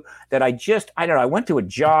issue. That I don't know. I went to a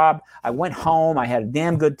job. I went home. I had a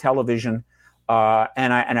damn good television,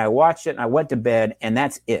 and I watched it. And I went to bed, and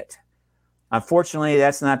that's it. Unfortunately,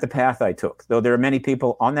 that's not the path I took. Though there are many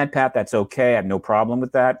people on that path, that's okay. I have no problem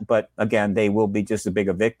with that. But again, they will be just as big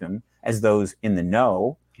a victim as those in the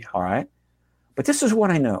know. Yeah. All right. But this is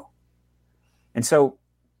what I know. And so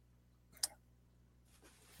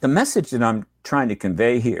the message that I'm trying to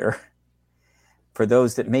convey here, for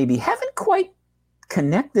those that maybe haven't quite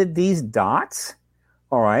connected these dots,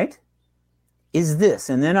 all right, is this.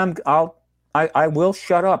 And then I will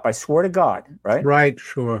shut up. I swear to God. Right. Right.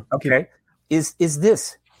 Sure. Okay. Is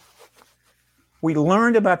this. We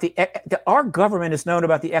learned about our government has known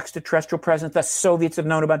about the extraterrestrial presence. The Soviets have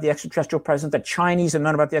known about the extraterrestrial presence. The Chinese have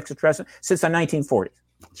known about the extraterrestrial since the 1940s.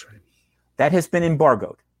 That's right. That has been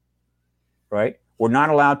embargoed, right? We're not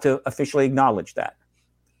allowed to officially acknowledge that,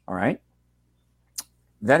 all right?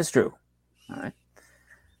 That is true, all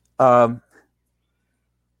right?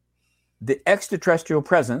 The extraterrestrial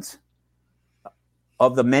presence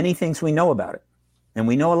of the many things we know about it, and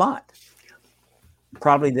we know a lot,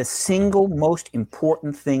 probably the single most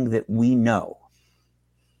important thing that we know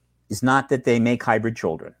is not that they make hybrid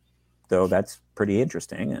children, though that's pretty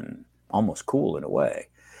interesting and almost cool in a way,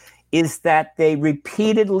 is that they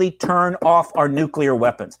repeatedly turn off our nuclear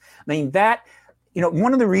weapons. I mean, that,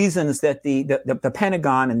 one of the reasons that the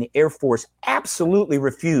Pentagon and the Air Force absolutely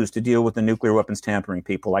refused to deal with the nuclear weapons tampering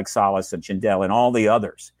people like Salas and Schindel and all the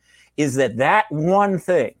others is that one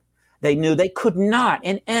thing they knew they could not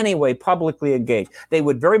in any way publicly engage. They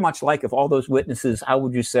would very much like if all those witnesses, how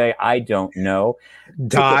would you say, I don't know,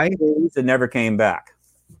 die and never came back.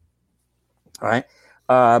 All right.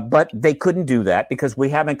 But they couldn't do that because we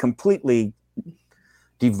haven't completely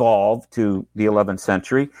devolved to the 11th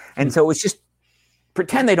century. And so it's just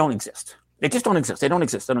pretend they don't exist. They just don't exist. They don't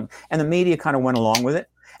exist. And the media kind of went along with it.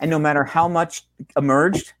 And no matter how much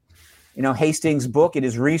emerged, Hastings' book and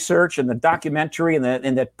his research and the documentary and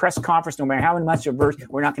the press conference, no matter how much emerged,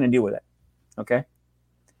 we're not going to deal with it. Okay?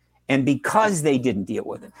 And because they didn't deal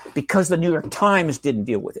with it, because the New York Times didn't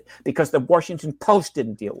deal with it, because the Washington Post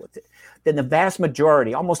didn't deal with it, then the vast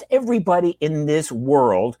majority, almost everybody in this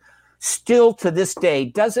world, still to this day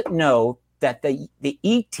doesn't know that the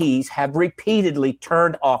ETs have repeatedly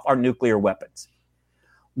turned off our nuclear weapons.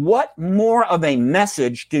 What more of a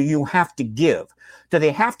message do you have to give? Do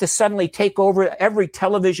they have to suddenly take over every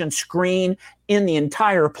television screen in the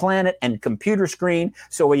entire planet and computer screen?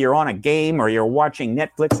 So when you're on a game or you're watching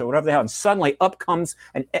Netflix or whatever the hell, and suddenly up comes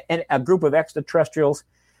a group of extraterrestrials,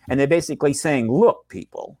 and they're basically saying, look,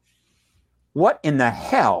 people, what in the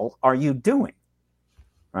hell are you doing?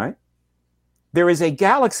 Right? There is a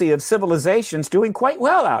galaxy of civilizations doing quite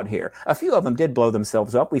well out here. A few of them did blow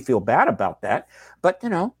themselves up. We feel bad about that. But,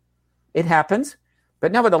 it happens.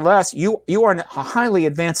 But nevertheless, you are a highly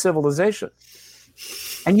advanced civilization.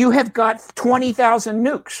 And you have got 20,000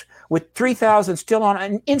 nukes with 3,000 still on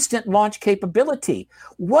an instant launch capability.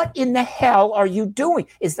 What in the hell are you doing?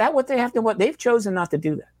 Is that what they have to? What they've chosen not to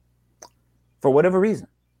do that for whatever reason.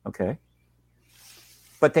 Okay.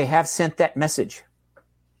 But they have sent that message.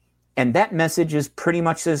 And that message is pretty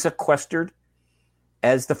much as sequestered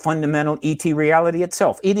as the fundamental ET reality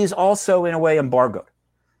itself. It is also, in a way, embargoed.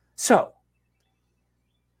 So,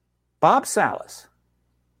 Bob Salas,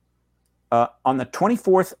 on the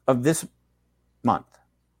 24th of this month,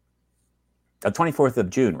 the 24th of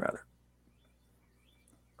June, rather,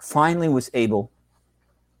 finally was able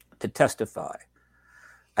to testify,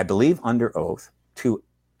 I believe under oath, to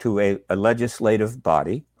a legislative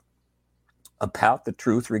body about the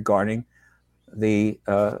truth regarding the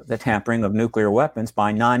tampering of nuclear weapons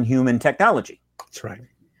by non-human technology. That's right.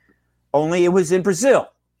 Only it was in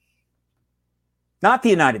Brazil, not the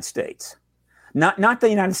United States. Not the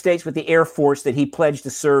United States with the Air Force that he pledged to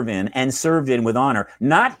serve in and served in with honor.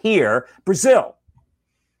 Not here, Brazil.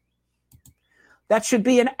 That should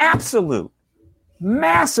be an absolute,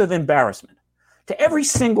 massive embarrassment to every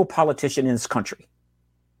single politician in this country,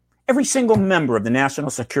 every single member of the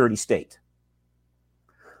national security state.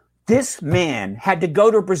 This man had to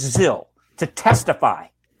go to Brazil to testify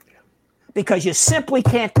because you simply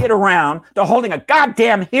can't get around to holding a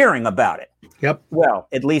goddamn hearing about it. Yep. Well,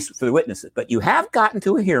 at least for the witnesses. But you have gotten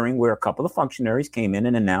to a hearing where a couple of functionaries came in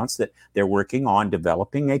and announced that they're working on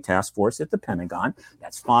developing a task force at the Pentagon.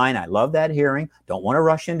 That's fine. I love that hearing. Don't want to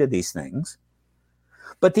rush into these things.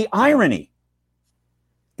 But the irony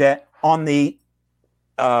that on the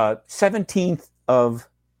 17th of,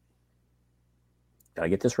 did I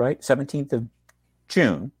get this right? 17th of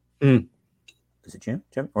June. Mm. Is it June?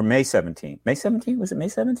 Or May 17th? May 17th? Was it May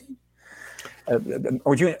 17th?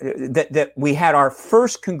 Or June, that we had our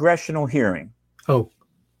first congressional hearing. Oh,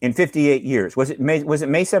 in 58 years. Was it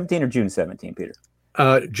May 17 or June 17, Peter?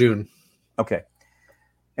 June. Okay.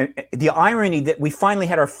 And the irony that we finally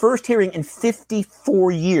had our first hearing in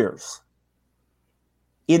 54 years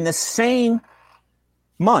in the same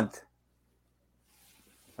month.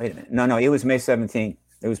 Wait a minute. No, it was May 17.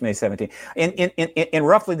 It was May 17. In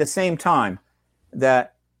roughly the same time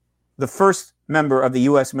that the first member of the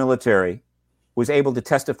U.S. military was able to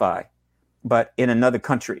testify, but in another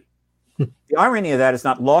country. The irony of that is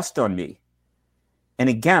not lost on me. And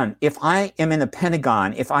again, if I am in the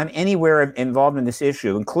Pentagon, if I'm anywhere involved in this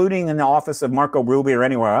issue, including in the office of Marco Rubio or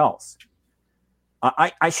anywhere else,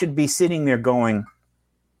 I should be sitting there going,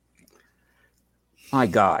 my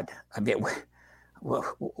God, I mean,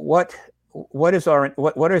 what is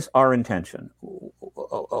our intention?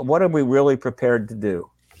 What are we really prepared to do?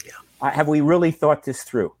 Yeah. Have we really thought this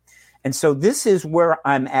through? And so this is where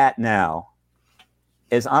I'm at now,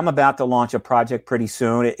 is I'm about to launch a project pretty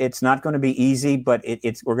soon. It's not going to be easy, but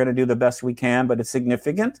we're going to do the best we can, but it's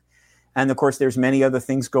significant. And of course, there's many other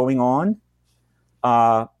things going on.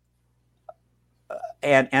 And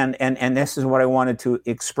this is what I wanted to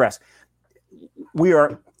express. We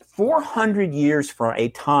are 400 years from a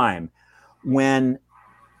time when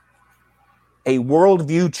a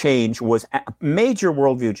worldview change was a major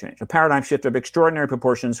worldview change, a paradigm shift of extraordinary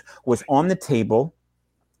proportions was on the table,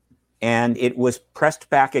 and it was pressed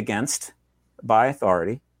back against by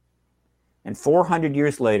authority. And 400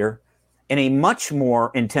 years later, in a much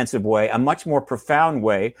more intensive way, a much more profound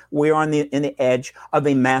way, we are in the edge of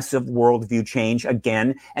a massive worldview change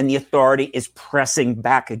again, and the authority is pressing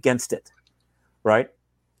back against it, right?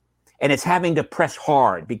 And it's having to press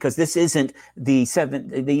hard because this isn't the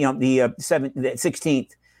 16th,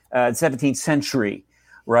 17th century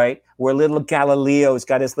right? Where little Galileo's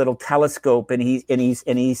got his little telescope, and he's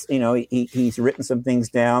written some things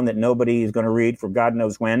down that nobody is going to read for God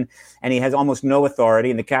knows when, and he has almost no authority,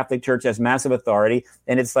 and the Catholic Church has massive authority,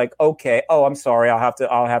 and it's like, okay, I'm sorry,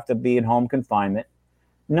 I'll have to be in home confinement.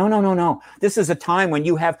 No. This is a time when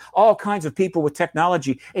you have all kinds of people with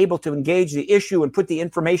technology able to engage the issue and put the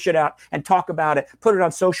information out and talk about it, put it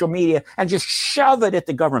on social media, and just shove it at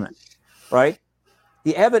the government, right?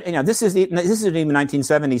 The evidence, this isn't even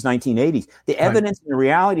 1970s, 1980s. The evidence and the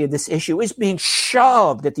reality of this issue is being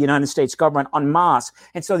shoved at the United States government en masse.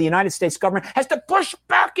 And so the United States government has to push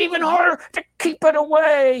back even harder to keep it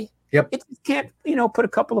away. Yep. It can't, put a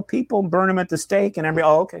couple of people and burn them at the stake and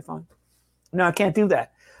okay, fine. No, I can't do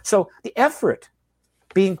that. So the effort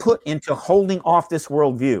being put into holding off this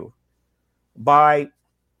worldview by,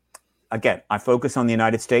 again, I focus on the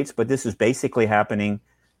United States, but this is basically happening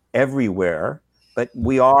everywhere. But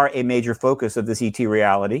we are a major focus of this ET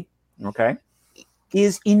reality, okay,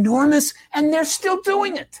 is enormous, and they're still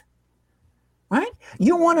doing it, right?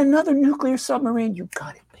 You want another nuclear submarine? You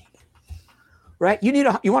got it, baby, right? You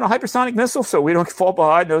want a hypersonic missile so we don't fall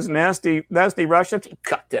behind those nasty Russians? You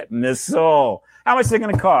got that missile. How much is it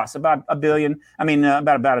going to cost? About $1 billion.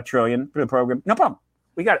 About $1 trillion for the program. No problem.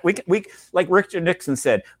 We got it. We like Richard Nixon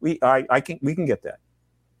said. We can get that.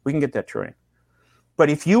 We can get that trillion. But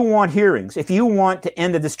if you want hearings, if you want to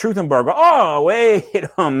end this truth embargo, wait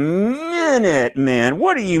a minute, man.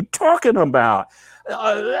 What are you talking about?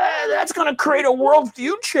 That's going to create a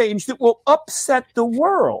worldview change that will upset the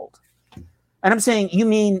world. And I'm saying, you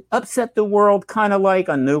mean upset the world kind of like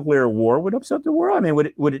a nuclear war would upset the world? I mean,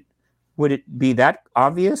 would it be that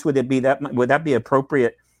obvious? Would that be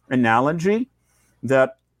appropriate analogy?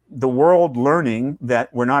 That the world learning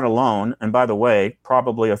that we're not alone, and by the way,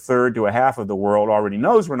 probably a third to a half of the world already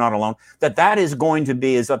knows we're not alone, that is going to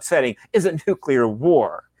be as upsetting as a nuclear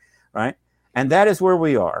war, right? And that is where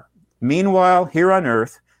we are. Meanwhile, here on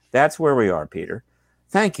Earth, that's where we are, Peter.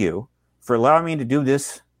 Thank you for allowing me to do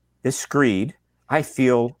this screed. I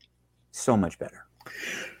feel so much better.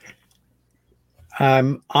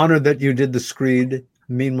 I'm honored that you did the screed,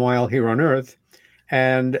 Meanwhile, Here on Earth,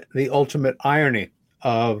 and the ultimate irony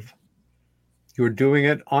of you're doing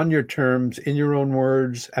it on your terms, in your own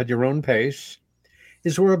words, at your own pace,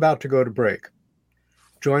 is we're about to go to break.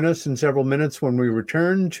 Join us in several minutes when we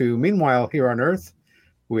return to Meanwhile Here on Earth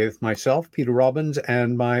with myself, Peter Robbins,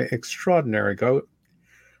 and my extraordinary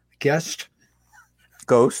guest.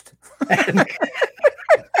 Ghost?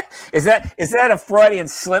 Is that a Freudian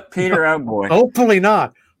slip, Peter? Oh, boy. Hopefully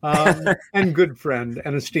not. And good friend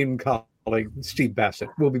and esteemed colleague, Steve Bassett.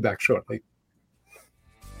 We'll be back shortly.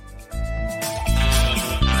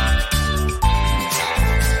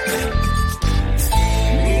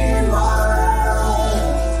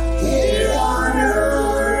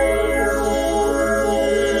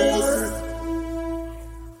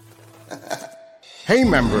 Hey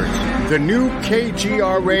members, the new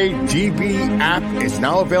KGRA DB app is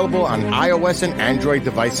now available on iOS and Android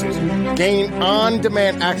devices. Gain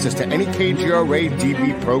on-demand access to any KGRA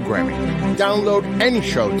DB programming. Download any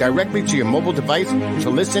show directly to your mobile device to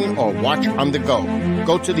listen or watch on the go.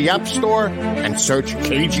 Go to the App Store and search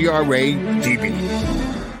KGRA DB.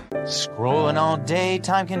 Scrolling all day,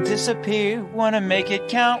 time can disappear. Want to make it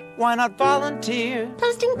count? Why not volunteer?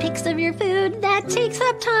 Posting pics of your food, that takes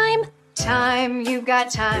up time. Time, you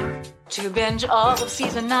got time to binge all of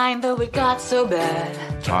season 9, though it got so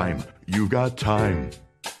bad. Time, you got time.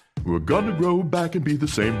 We're gonna grow back and be the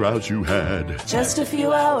same browse you had. Just a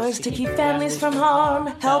few hours to keep families from harm.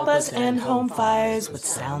 Help us end home fires with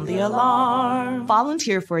Sound the Alarm.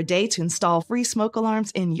 Volunteer for a day to install free smoke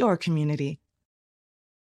alarms in your community.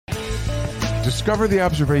 Discover the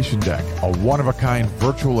Observation Deck, a one-of-a-kind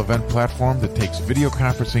virtual event platform that takes video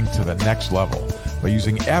conferencing to the next level by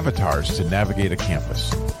using avatars to navigate a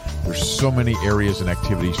campus. There's so many areas and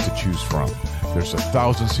activities to choose from. There's a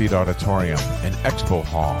 1,000-seat auditorium, an expo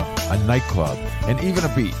hall, a nightclub, and even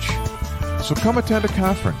a beach. So come attend a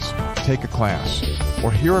conference, take a class,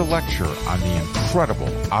 or hear a lecture on the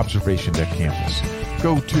incredible Observation Deck campus.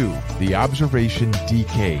 Go to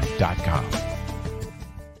theobservationdk.com.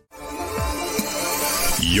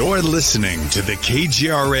 You're listening to the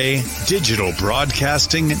KGRA Digital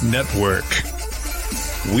Broadcasting Network.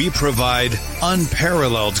 We provide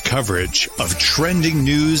unparalleled coverage of trending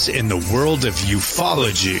news in the world of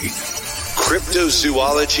ufology,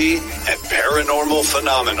 cryptozoology, and paranormal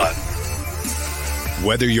phenomenon.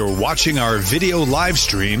 Whether you're watching our video live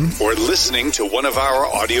stream or listening to one of our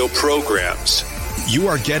audio programs, you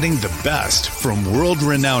are getting the best from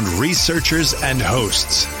world-renowned researchers and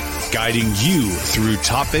hosts. guiding you through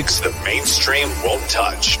topics the mainstream won't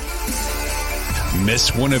touch.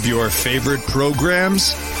 Miss one of your favorite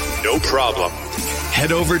programs? No problem.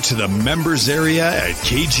 Head over to the members area at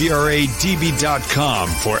kgradb.com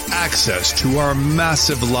for access to our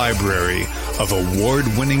massive library of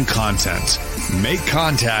award-winning content. Make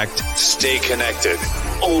contact, stay connected,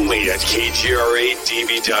 only at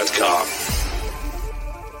kgradb.com.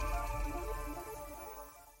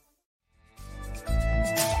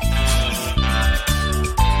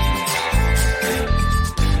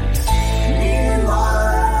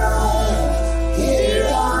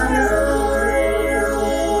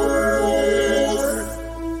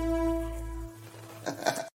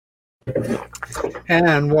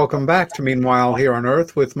 And welcome back to Meanwhile Here on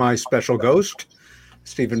Earth with my special ghost,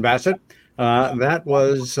 Stephen Bassett. That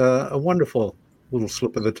was a wonderful little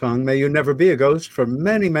slip of the tongue. May you never be a ghost for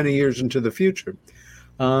many, many years into the future.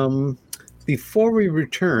 Before we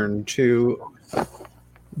return to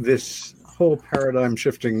this whole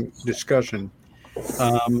paradigm-shifting discussion,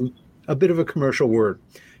 a bit of a commercial word.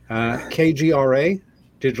 KGRA,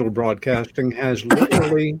 Digital Broadcasting, has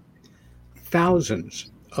literally thousands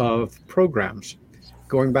of programs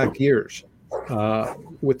going back years,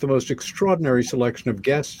 with the most extraordinary selection of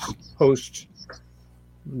guests, hosts,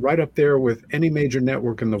 right up there with any major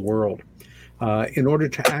network in the world. In order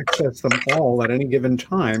to access them all at any given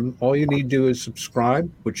time, all you need to do is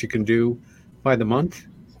subscribe, which you can do by the month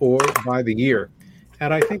or by the year,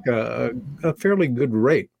 at I think a fairly good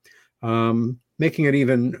rate. Making it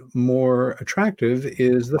even more attractive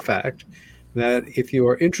is the fact that if you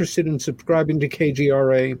are interested in subscribing to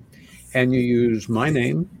KGRA and you use my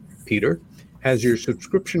name, Peter, as your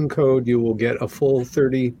subscription code, you will get a full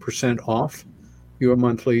 30% off your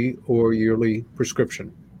monthly or yearly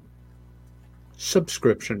prescription.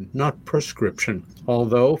 Subscription, not prescription,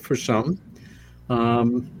 although for some,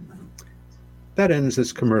 that ends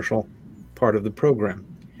this commercial part of the program.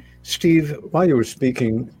 Steve, while you were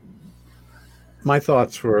speaking, my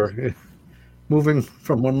thoughts were moving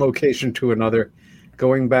from one location to another,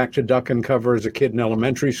 going back to duck and cover as a kid in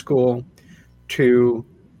elementary school, to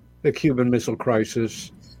the Cuban Missile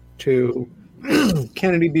Crisis, to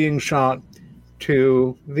Kennedy being shot,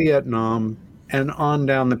 to Vietnam, and on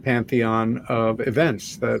down the pantheon of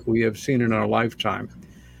events that we have seen in our lifetime.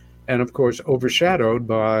 And of course, overshadowed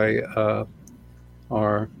by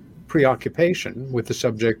our preoccupation with the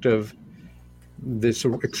subject of this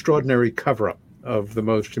extraordinary cover-up of the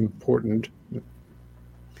most important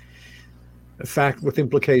fact with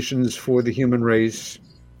implications for the human race,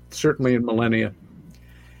 certainly in millennia.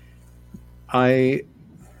 I,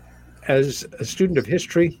 as a student of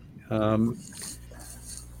history, I've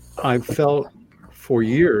felt for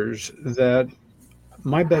years that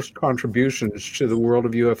my best contributions to the world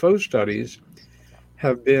of UFO studies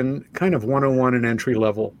have been kind of 101 and entry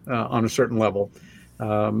level on a certain level.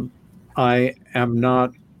 I am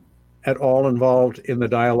not at all involved in the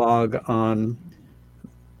dialogue on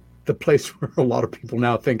the place where a lot of people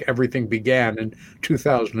now think everything began in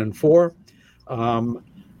 2004.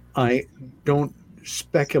 I don't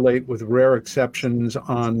speculate, with rare exceptions,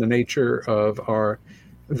 on the nature of our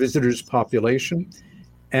visitors' population.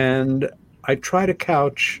 And I try to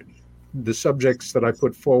couch the subjects that I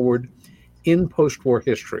put forward in post-war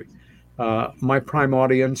history. My prime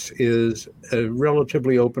audience is a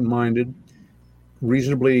relatively open-minded,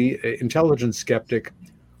 reasonably intelligent skeptic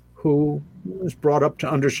who was brought up to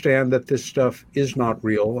understand that this stuff is not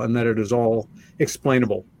real and that it is all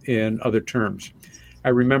explainable in other terms. I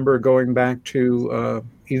remember going back to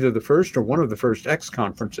either the first or one of the first X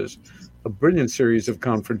conferences, a brilliant series of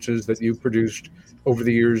conferences that you produced over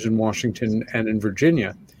the years in Washington and in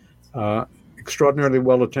Virginia. Extraordinarily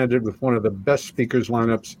well attended, with one of the best speakers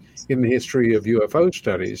lineups in the history of UFO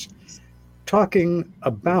studies, talking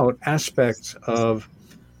about aspects of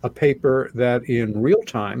a paper that in real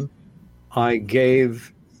time I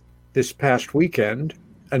gave this past weekend,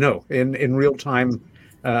 in real time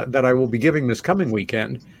that I will be giving this coming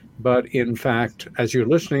weekend, but in fact, as you're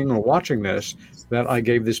listening or watching this, that I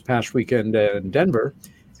gave this past weekend in Denver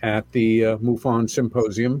at the MUFON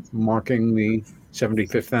Symposium, marking the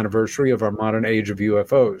 75th anniversary of our modern age of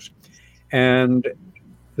UFOs. And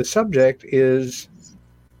the subject is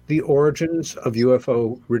the origins of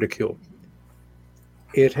UFO ridicule.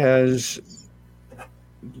 It has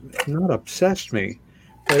not obsessed me,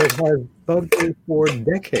 but it has bugged me for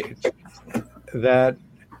decades that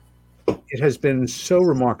it has been so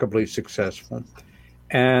remarkably successful.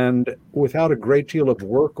 And without a great deal of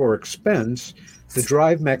work or expense, the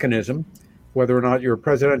drive mechanism, whether or not you're a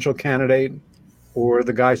presidential candidate or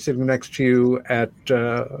the guy sitting next to you at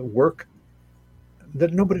work,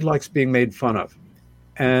 that nobody likes being made fun of.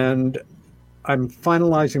 And I'm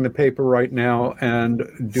finalizing the paper right now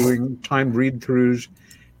and doing timed read-throughs.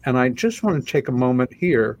 And I just want to take a moment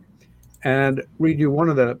here and read you one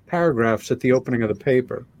of the paragraphs at the opening of the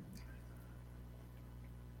paper.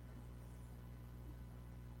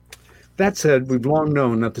 That said, we've long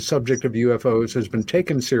known that the subject of UFOs has been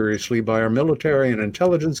taken seriously by our military and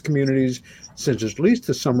intelligence communities since at least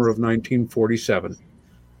the summer of 1947.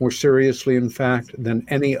 More seriously, in fact, than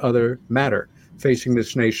any other matter facing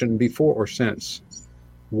this nation before or since.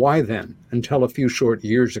 Why then, until a few short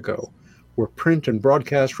years ago, were print and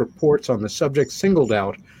broadcast reports on the subject singled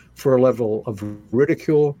out for a level of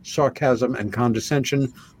ridicule, sarcasm, and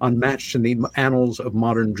condescension unmatched in the annals of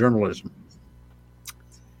modern journalism?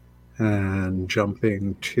 And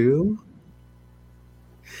jumping to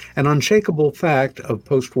an unshakable fact of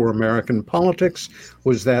post-war American politics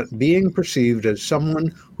was that being perceived as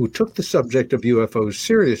someone who took the subject of UFOs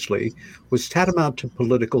seriously was tantamount to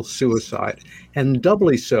political suicide, and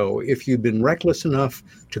doubly so if you'd been reckless enough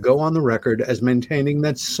to go on the record as maintaining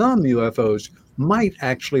that some UFOs might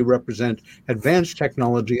actually represent advanced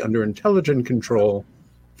technology under intelligent control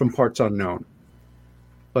from parts unknown.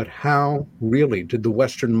 But how really did the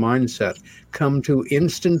Western mindset come to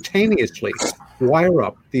instantaneously wire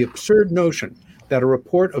up the absurd notion that a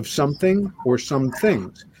report of something or some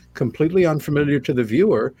things completely unfamiliar to the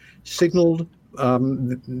viewer signaled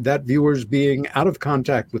that viewers being out of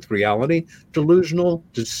contact with reality, delusional,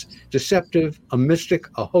 deceptive, a mystic,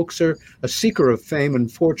 a hoaxer, a seeker of fame and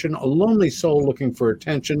fortune, a lonely soul looking for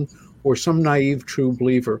attention, or some naive true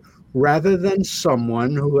believer, rather than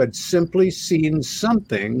someone who had simply seen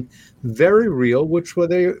something very real which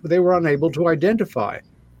they were unable to identify.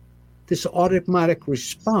 This automatic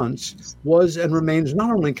response was and remains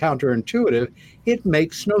not only counterintuitive, it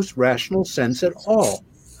makes no rational sense at all.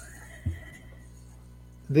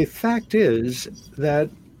 The fact is that,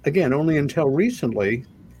 again, only until recently,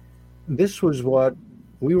 this was what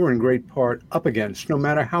we were in great part up against, no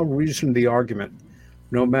matter how reasoned the argument,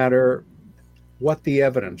 no matter what the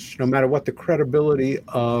evidence, no matter what the credibility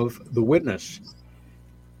of the witness.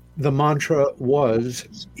 The mantra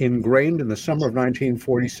was ingrained in the summer of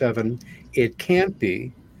 1947, it can't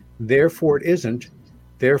be, therefore it isn't,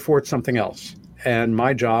 therefore it's something else. And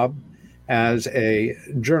my job as a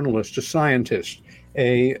journalist, a scientist,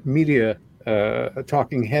 a media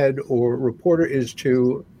talking head or reporter is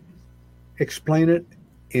to explain it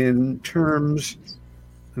in terms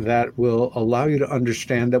that will allow you to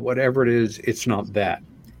understand that whatever it is, it's not that.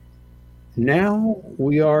 Now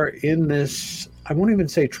we are in this, I won't even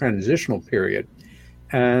say transitional period.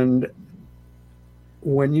 And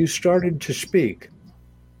when you started to speak,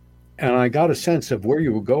 and I got a sense of where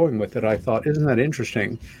you were going with it, I thought, isn't that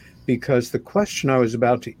interesting? Because the question I was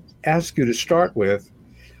about to ask you to start with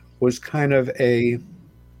was kind of a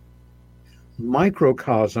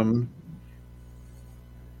microcosm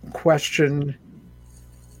question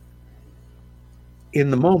in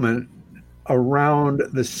the moment around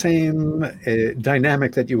the same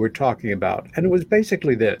dynamic that you were talking about. And it was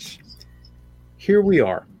basically this. Here we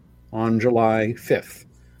are on July 5th,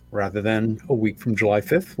 rather than a week from July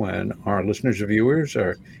 5th when our listeners or viewers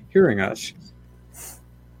are hearing us,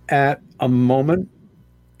 at a moment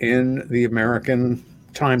in the American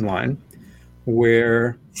timeline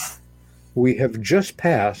where we have just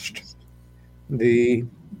passed the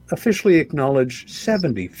officially acknowledged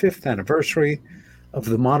 75th anniversary of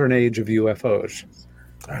the modern age of UFOs.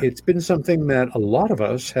 It's been something that a lot of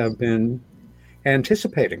us have been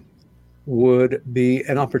anticipating would be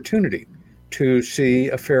an opportunity to see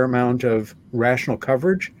a fair amount of rational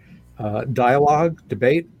coverage, dialogue,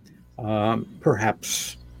 debate,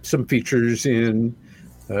 perhaps some features in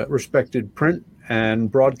respected print and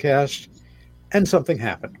broadcast, and something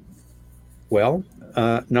happened. Well,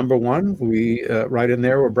 number one, we right in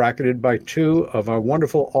there were bracketed by two of our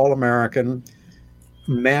wonderful all-American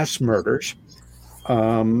mass murders,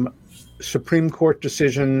 Supreme Court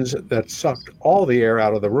decisions that sucked all the air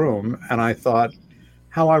out of the room. And I thought,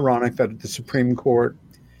 how ironic that the Supreme Court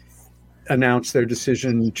announced their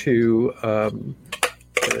decision to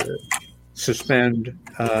suspend,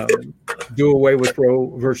 do away with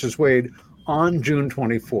Roe versus Wade on June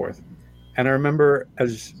 24th. And I remember,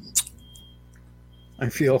 as I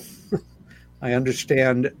feel, I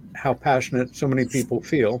understand how passionate so many people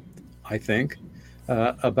feel, I think,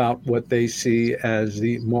 about what they see as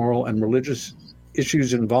the moral and religious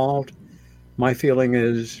issues involved. My feeling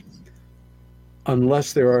is,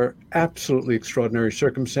 unless there are absolutely extraordinary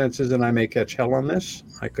circumstances, and I may catch hell on this,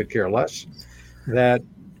 I could care less, that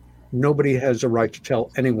nobody has a right to tell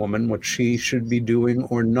any woman what she should be doing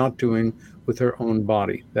or not doing with her own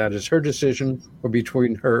body. That is her decision, or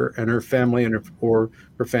between her and her family, or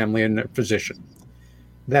her family and her physician.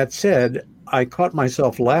 That said, I caught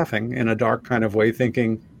myself laughing in a dark kind of way,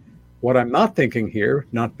 thinking, what I'm not thinking here,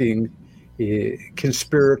 not being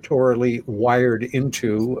conspiratorially wired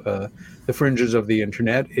into the fringes of the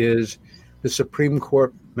internet, is the Supreme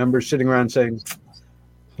Court members sitting around saying,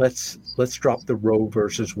 let's drop the Roe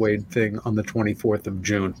versus Wade thing on the 24th of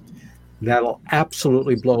June. That'll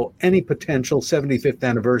absolutely blow any potential 75th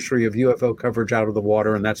anniversary of UFO coverage out of the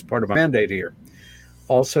water, and that's part of our mandate here.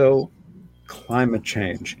 Also, climate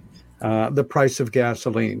change, the price of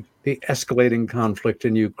gasoline, the escalating conflict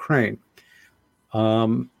in Ukraine.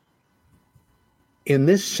 In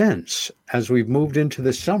this sense, as we've moved into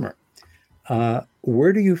the summer,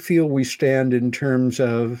 where do you feel we stand in terms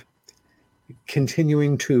of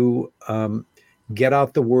continuing to get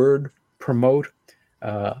out the word, promote,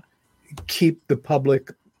 keep the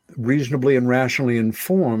public reasonably and rationally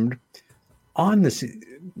informed on this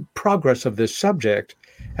progress of this subject,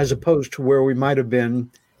 as opposed to where we might have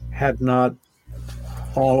been had not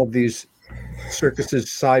all of these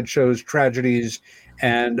circuses, sideshows, tragedies,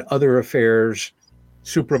 and other affairs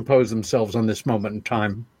superimpose themselves on this moment in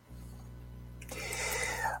time?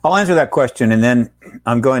 I'll answer that question, and then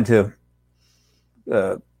I'm going to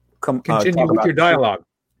continue with your dialogue.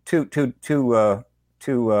 Two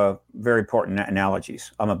very important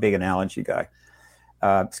analogies. I'm a big analogy guy.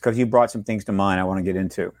 It's because you brought some things to mind I want to get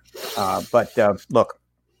into. But look,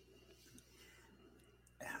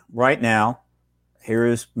 right now, here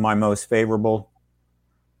is my most favorable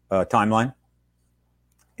timeline.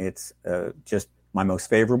 It's just my most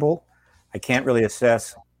favorable. I can't really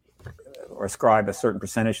assess or ascribe a certain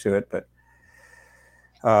percentage to it, but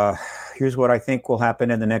here's what I think will happen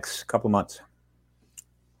in the next couple of months.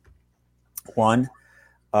 One,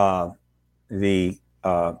 the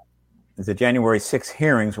January 6th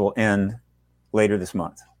hearings will end later this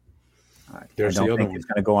month. I don't think it's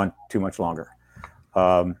going to go on too much longer.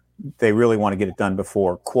 They really want to get it done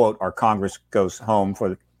before, quote, our Congress goes home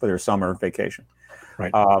for their summer vacation.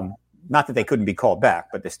 Right. Not that they couldn't be called back,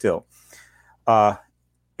 but they still.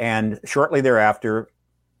 And shortly thereafter,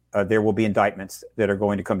 there will be indictments that are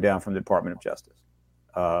going to come down from the Department of Justice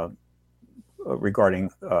regarding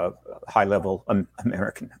high-level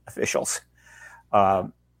American officials.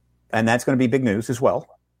 And that's going to be big news as well.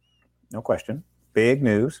 No question. Big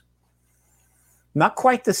news. Not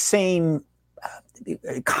quite the same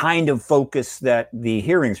kind of focus that the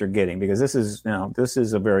hearings are getting, because this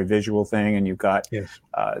is a very visual thing, and you've got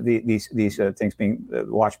these things being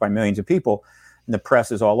watched by millions of people, and the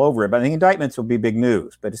press is all over it. But I think indictments will be big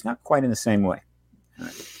news, but it's not quite in the same way.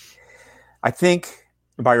 I think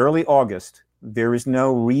by early August, there is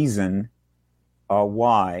no reason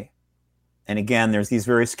why, and again, there's these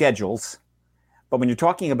various schedules, but when you're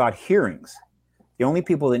talking about hearings, the only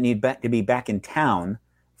people that need to be back in town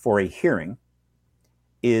for a hearing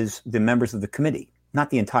is the members of the committee,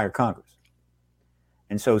 not the entire Congress.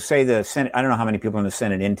 And so say the Senate, I don't know how many people in the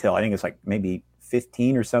Senate intel, I think it's like maybe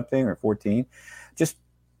 15 or something, or 14. Just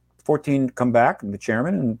 14 come back, the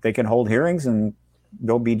chairman, and they can hold hearings, and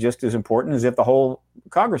they'll be just as important as if the whole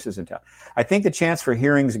Congress is in town. I think the chance for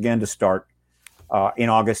hearings again to start in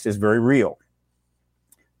August is very real.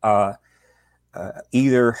 The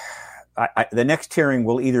next hearing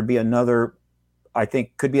will either be another, I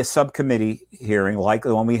think, could be a subcommittee hearing like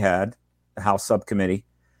the one we had, the House subcommittee,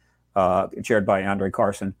 chaired by Andre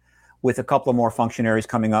Carson, with a couple of more functionaries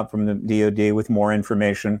coming up from the DOD with more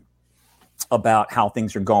information about how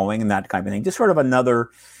things are going and that kind of thing. Just sort of another,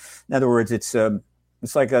 in other words, it's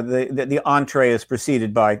like the entree is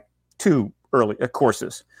preceded by two early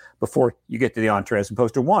courses before you get to the entree, as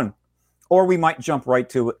opposed to one. Or we might jump right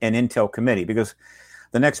to an intel committee, because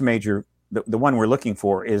the next major, the one we're looking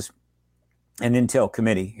for is an intel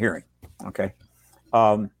committee hearing, okay,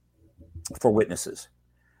 for witnesses.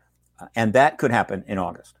 And that could happen in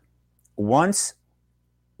August. Once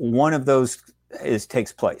one of those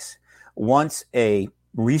takes place, once a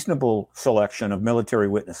reasonable selection of military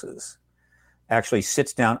witnesses actually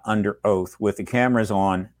sits down under oath with the cameras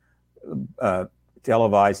on,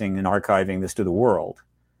 televising and archiving this to the world,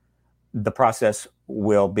 the process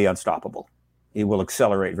will be unstoppable. It will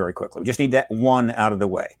accelerate very quickly. We just need that one out of the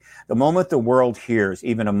way. The moment the world hears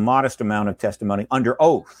even a modest amount of testimony under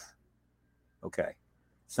oath, okay,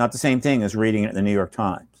 it's not the same thing as reading it in the New York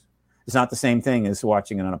Times. It's not the same thing as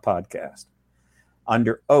watching it on a podcast.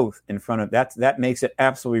 Under oath in front of that makes it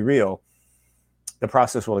absolutely real. The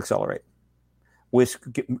process will accelerate, which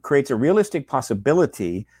creates a realistic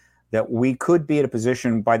possibility that we could be at a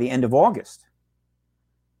position by the end of August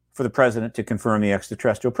for the president to confirm the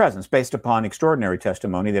extraterrestrial presence based upon extraordinary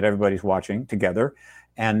testimony that everybody's watching together,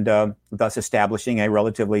 and thus establishing a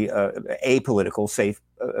relatively apolitical, safe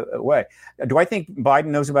way. Do I think Biden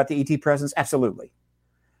knows about the ET presence? Absolutely.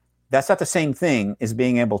 That's not the same thing as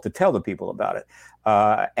being able to tell the people about it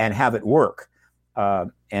and have it work.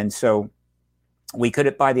 And so we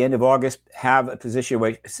could, by the end of August, have a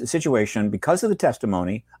situation because of the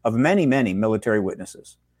testimony of many, many military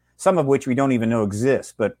witnesses, some of which we don't even know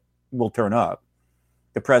exist, but will turn up.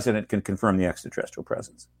 The president can confirm the extraterrestrial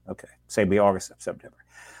presence. Okay, say be August, September,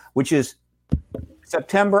 which is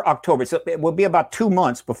September, October. So it will be about 2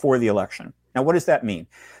 months before the election. Now, what does that mean?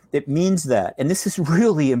 It means that, and this is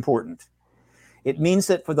really important, it means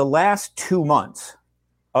that for the last 2 months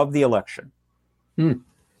of the election,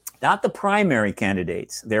 not the primary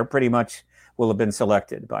candidates, they're pretty much will have been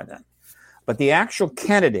selected by then, but the actual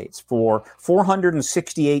candidates for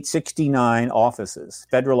 469 offices,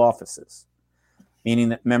 federal offices, meaning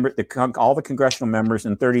that all the congressional members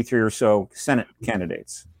and 33 or so Senate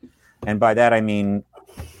candidates. And by that, I mean,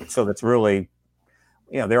 so that's really,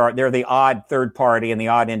 they're the odd third party and the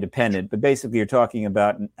odd independent, but basically you're talking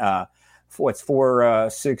about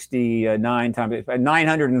 469 times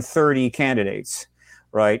 930 candidates,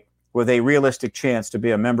 right, with a realistic chance to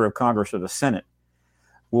be a member of Congress or the Senate,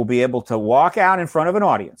 will be able to walk out in front of an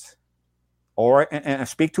audience or and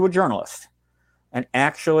speak to a journalist and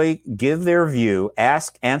actually give their view,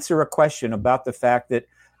 answer a question about the fact that,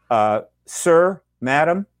 sir,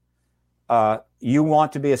 madam, you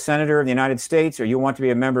want to be a senator of the United States or you want to be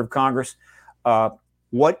a member of Congress.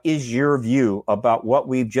 What is your view about what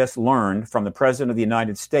we've just learned from the president of the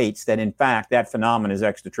United States, that in fact that phenomenon is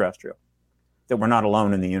extraterrestrial, that we're not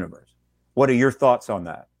alone in the universe? What are your thoughts on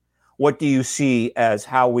that? What do you see as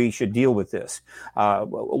how we should deal with this?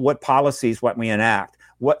 What policies, what we enact?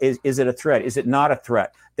 What is it a threat? Is it not a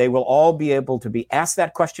threat? They will all be able to be asked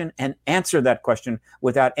that question and answer that question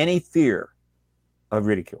without any fear of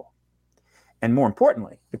ridicule. And more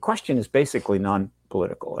importantly, the question is basically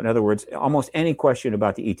non-political. In other words, almost any question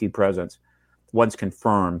about the ET presence, once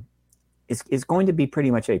confirmed, is going to be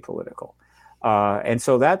pretty much apolitical. And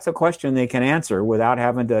so that's a question they can answer without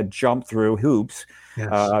having to jump through hoops.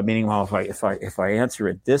 Yes. Meaning, well, if I answer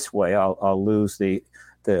it this way, I'll lose the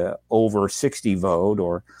over 60 vote,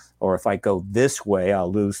 or if I go this way,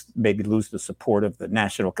 I'll lose the support of the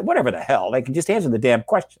national, whatever the hell. They can just answer the damn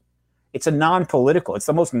question. It's it's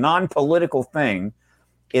the most non-political thing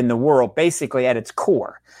in the world, basically at its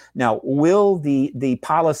core. Now, will the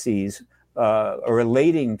policies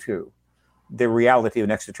relating to the reality of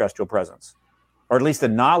an extraterrestrial presence, or at least the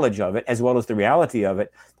knowledge of it, as well as the reality of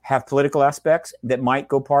it, have political aspects that might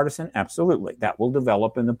go partisan? Absolutely. That will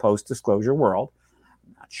develop in the post-disclosure world.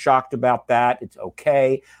 I'm not shocked about that. It's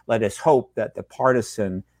okay. Let us hope that the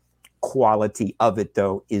partisan quality of it,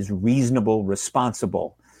 though, is reasonable,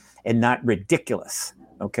 responsible, and not ridiculous.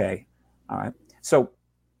 Okay? All right. So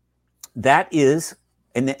that is,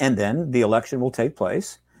 and then the election will take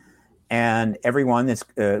place, and everyone that's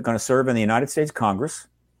going to serve in the United States Congress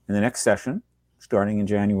in the next session, starting in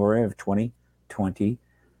January of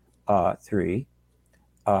 2023,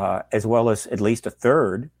 as well as at least a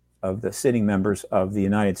third of the sitting members of the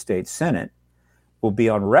United States Senate, will be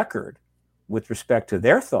on record with respect to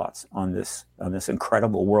their thoughts on this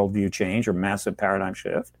incredible worldview change or massive paradigm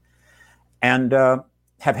shift, and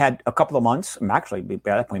have had a couple of months, actually by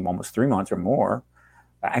that point almost 3 months or more,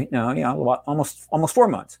 almost 4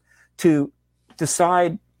 months, to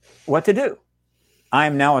decide what to do. I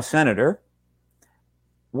am now a senator.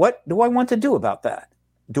 What do I want to do about that?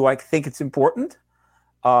 Do I think it's important?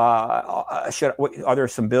 Are there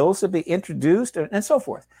some bills to be introduced, and so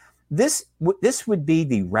forth? This would be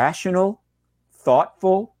the rational,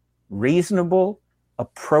 thoughtful, reasonable,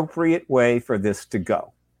 appropriate way for this to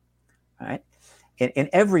go. All right? In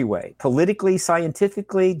every way, politically,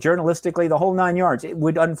 scientifically, journalistically, the whole 9 yards, it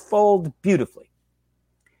would unfold beautifully.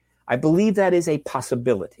 I believe that is a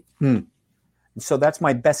possibility. So that's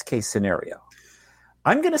my best case scenario.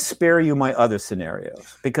 I'm going to spare you my other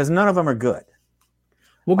scenarios because none of them are good.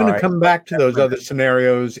 We're going to come back to those other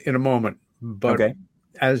scenarios in a moment. But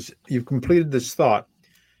as you've completed this thought,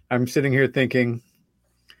 I'm sitting here thinking,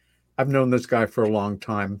 I've known this guy for a long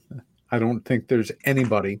time. I don't think there's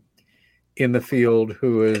anybody in the field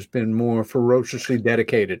who has been more ferociously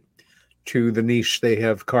dedicated to the niche they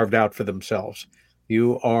have carved out for themselves.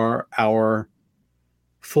 You are our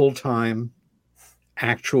full-time,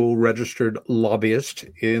 actual registered lobbyist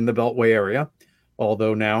in the Beltway area,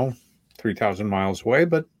 although now 3,000 miles away,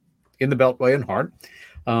 but in the Beltway and heart,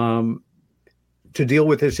 to deal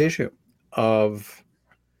with this issue of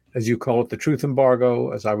as you call it, the truth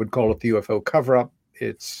embargo, as I would call it, the UFO cover-up.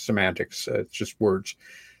 It's semantics. It's just words.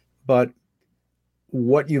 But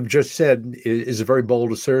what you've just said is a very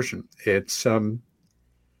bold assertion. It's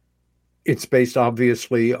based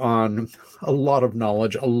obviously on a lot of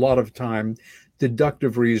knowledge, a lot of time,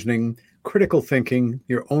 deductive reasoning, critical thinking,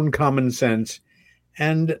 your own common sense,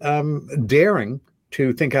 and daring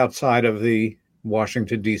to think outside of the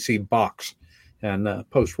Washington, D.C. box and the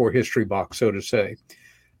post-war history box, so to say.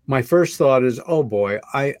 My first thought is, oh boy,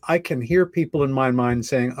 I can hear people in my mind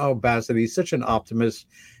saying, oh, Bassett, he's such an optimist.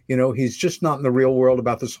 You know, he's just not in the real world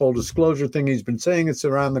about this whole disclosure thing. He's been saying it's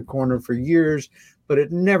around the corner for years, but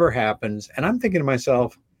it never happens. And I'm thinking to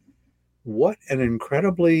myself, what an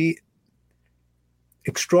incredibly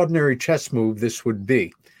extraordinary chess move this would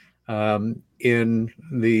be in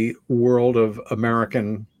the world of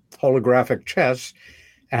American holographic chess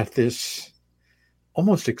at this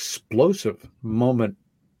almost explosive moment,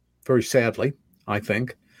 very sadly, I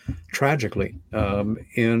think, tragically,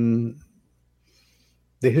 in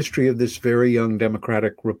the history of this very young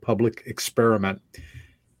democratic republic experiment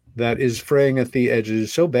that is fraying at the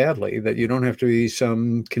edges so badly that you don't have to be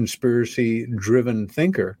some conspiracy-driven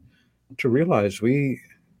thinker to realize we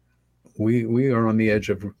are on the edge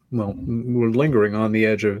of, well, we're lingering on the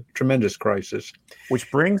edge of tremendous crisis.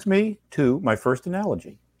 Which brings me to my first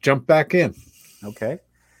analogy. Jump back in. Okay.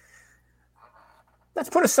 Let's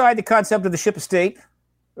put aside the concept of the ship of state,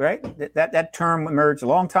 right? That term emerged a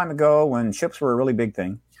long time ago when ships were a really big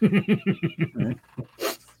thing. Right?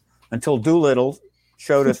 Until Doolittle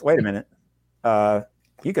showed us, wait a minute,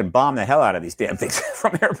 you can bomb the hell out of these damn things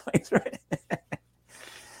from airplanes, right?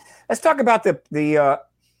 Let's talk about the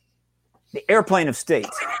airplane of state.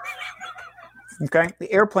 Okay,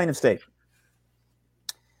 the airplane of state.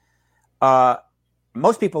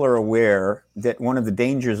 Most people are aware that one of the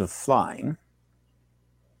dangers of flying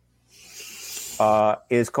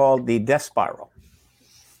is called the death spiral.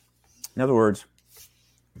 In other words,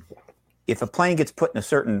 if a plane gets put in a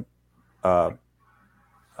certain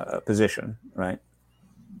position, right,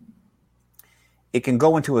 it can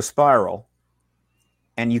go into a spiral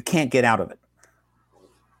and you can't get out of it.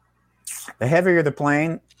 The heavier the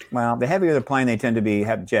plane, they tend to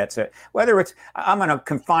have jets. Whether it's, I'm going to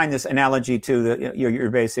confine this analogy to your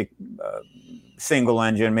basic single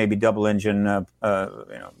engine, maybe double engine,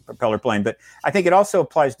 propeller plane. But I think it also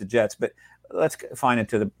applies to jets. But let's confine it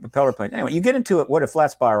to the propeller plane. Anyway, you get into a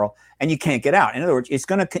flat spiral, and you can't get out. In other words, you're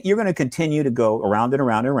going to continue to go around and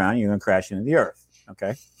around and around. And you're going to crash into the earth.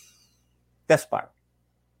 Okay, death spiral.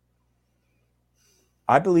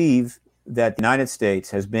 I believe that the United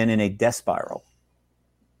States has been in a death spiral,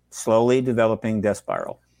 slowly developing death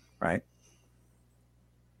spiral, right?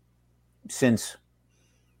 Since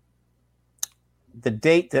the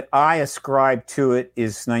date that I ascribe to it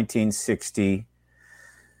is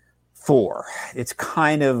 1964. It's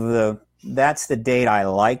kind of that's the date I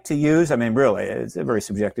like to use. I mean, really, it's a very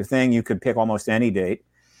subjective thing. You could pick almost any date,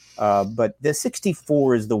 but the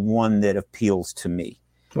 64 is the one that appeals to me.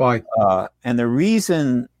 Why? And the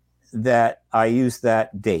reason that I use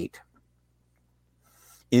that date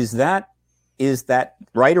is that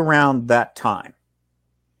right around that time,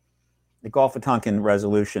 the Gulf of Tonkin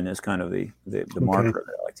resolution is kind of the marker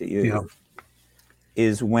that I like to use,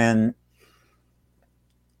 is when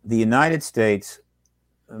the United States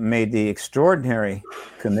made the extraordinary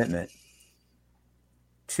commitment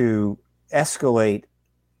to escalate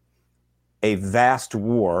a vast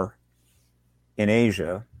war in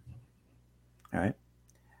Asia, right?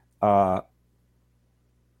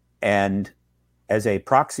 And as a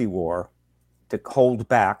proxy war to hold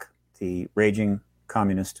back the raging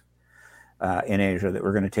communist in Asia that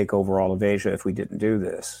we're going to take over all of Asia if we didn't do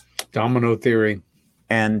this. Domino theory.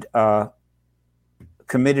 And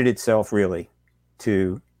committed itself really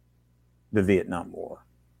to the Vietnam War,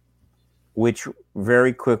 which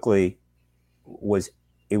very quickly was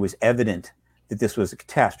evident that this was a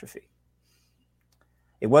catastrophe.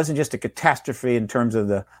 It wasn't just a catastrophe in terms of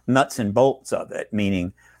the nuts and bolts of it,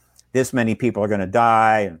 meaning this many people are going to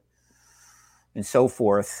die and so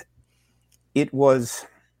forth. It was,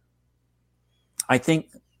 I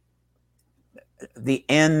think, the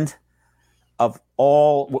end of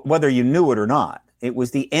all, whether you knew it or not, it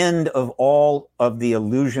was the end of all of the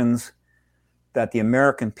illusions that the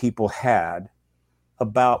American people had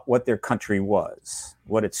about what their country was,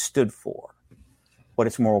 what it stood for, what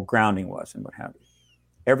its moral grounding was, and what have you.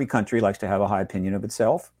 Every country likes to have a high opinion of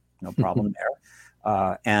itself, no problem there.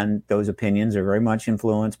 And those opinions are very much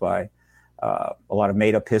influenced by a lot of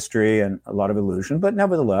made-up history and a lot of illusion. But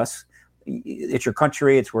nevertheless, it's your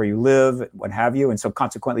country, it's where you live, what have you. And so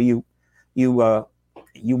consequently, you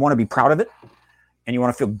you want to be proud of it and you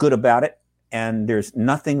want to feel good about it. And there's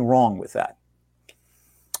nothing wrong with that.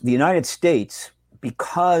 The United States,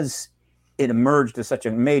 because it emerged as such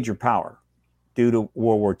a major power due to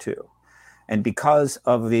World War II, and because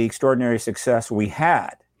of the extraordinary success we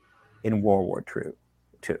had in World War II,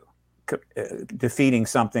 defeating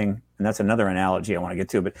something, and that's another analogy I want to get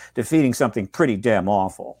to, but defeating something pretty damn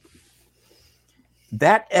awful.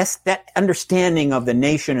 That understanding of the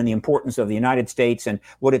nation and the importance of the United States and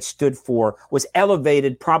what it stood for was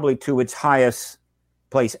elevated probably to its highest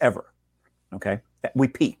place ever. Okay, we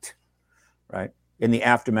peaked, right, in the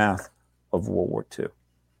aftermath of World War II.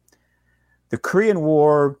 The Korean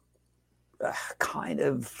War kind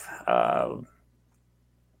of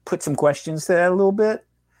put some questions to that a little bit.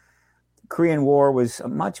 The Korean War was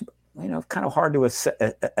much, kind of hard to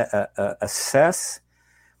assess.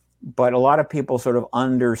 But a lot of people sort of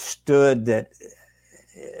understood that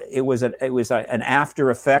it was an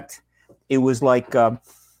after effect. It was like World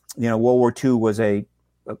War II was a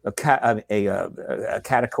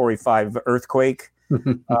Category 5 earthquake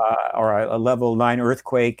or a level 9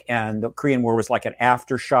 earthquake, and the Korean War was like an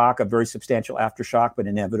aftershock, a very substantial aftershock, but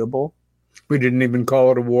inevitable. We didn't even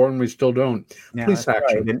call it a war, and we still don't. Police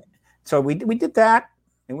action. Right. So we did that.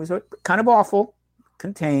 It was kind of awful,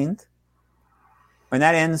 contained. And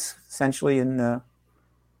that ends essentially in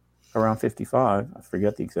around 55. I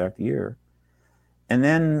forget the exact year. And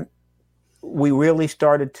then we really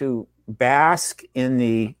started to bask in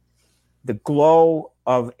the glow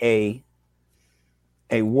of a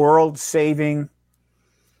world-saving,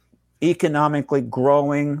 economically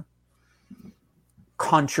growing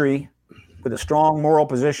country with a strong moral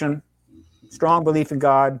position, strong belief in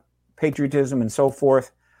God, patriotism, and so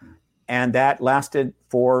forth. And that lasted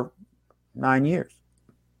for 9 years.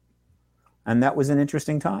 And that was an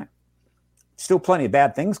interesting time. Still plenty of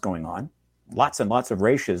bad things going on, lots and lots of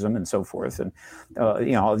racism and so forth, and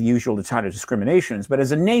the usual kind of discriminations. But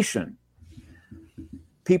as a nation,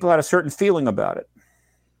 people had a certain feeling about it.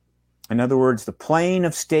 In other words, the plane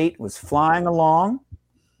of state was flying along,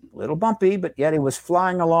 a little bumpy, but yet it was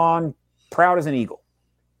flying along, proud as an eagle.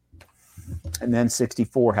 And then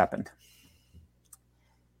 64 happened.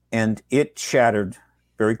 And it shattered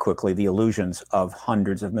very quickly the illusions of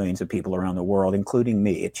hundreds of millions of people around the world, including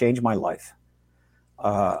me. It changed my life.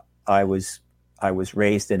 I was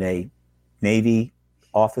raised in a Navy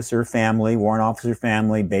officer family, warrant officer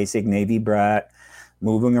family, basic Navy brat,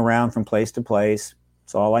 moving around from place to place.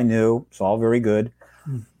 It's all I knew. It's all very good.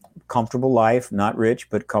 Comfortable life, not rich,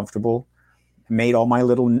 but comfortable. Made all my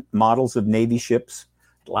little models of Navy ships,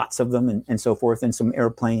 lots of them, and so forth, and some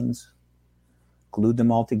airplanes. Glued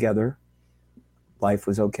them all together. Life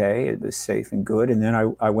was okay. It was safe and good. And then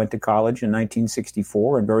I went to college in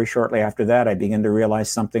 1964. And very shortly after that, I began to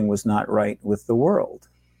realize something was not right with the world.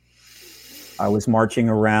 I was marching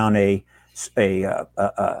around an area.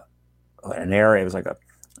 It was like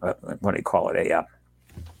what do you call it? A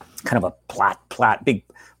kind of a big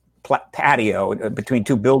patio between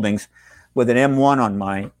two buildings with an M1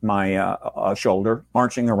 on my shoulder,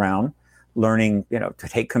 marching around, learning, to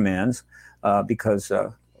take commands because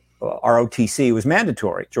ROTC was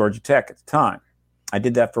mandatory, Georgia Tech at the time. I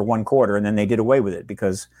did that for 1 quarter, and then they did away with it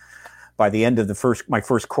because by the end of my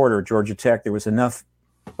first quarter at Georgia Tech, there was enough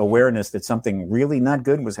awareness that something really not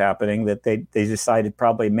good was happening that they decided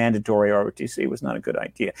probably mandatory ROTC was not a good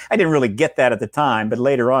idea. I didn't really get that at the time, but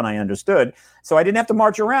later on I understood. So I didn't have to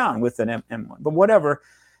march around with an M1. But whatever,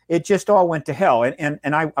 it just all went to hell. And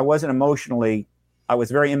I wasn't emotionally, I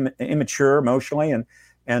was very immature emotionally,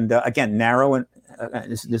 and again, narrow, and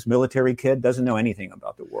this military kid doesn't know anything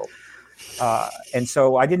about the world. And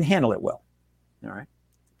so I didn't handle it well. All right.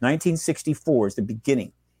 1964 is the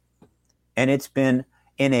beginning. And it's been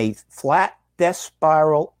in a flat death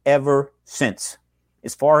spiral ever since,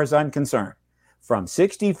 as far as I'm concerned. From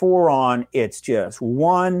 64 on, it's just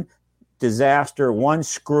one disaster, one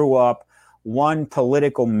screw up, one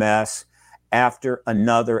political mess after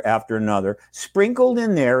another. Sprinkled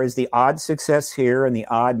in there is the odd success here and the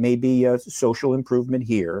odd maybe social improvement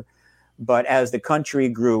here. But as the country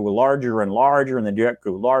grew larger and larger, and the debt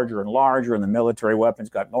grew larger and larger, and the military weapons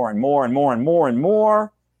got more and more and more and more and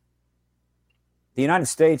more, the United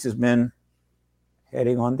States has been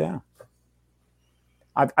heading on down.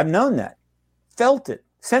 I've known that, felt it,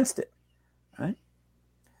 sensed it. Right?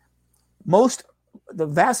 The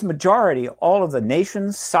vast majority, all of the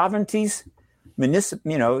nations, sovereignties,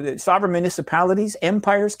 sovereign municipalities,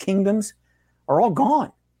 empires, kingdoms, are all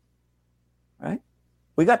gone. Right?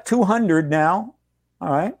 We got 200 now. All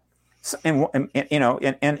right,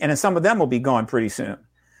 and some of them will be gone pretty soon.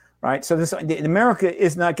 right? So America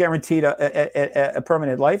is not guaranteed a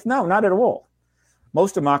permanent life. No, not at all.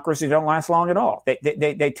 Most democracies don't last long at all.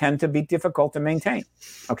 They tend to be difficult to maintain,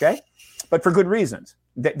 okay? But for good reasons.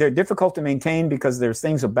 They're difficult to maintain because there's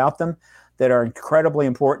things about them that are incredibly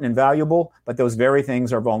important and valuable, but those very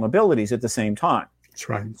things are vulnerabilities at the same time. That's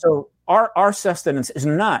right. So our sustenance is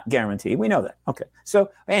not guaranteed. We know that. Okay. So,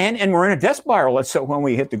 and we're in a death spiral. So when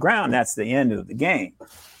we hit the ground, that's the end of the game.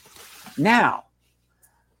 Now,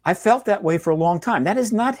 I felt that way for a long time. That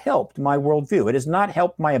has not helped my worldview. It has not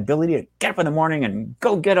helped my ability to get up in the morning and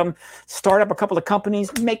go get them, start up a couple of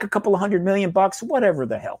companies, make a couple of $100 million, whatever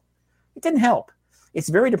the hell. It didn't help. It's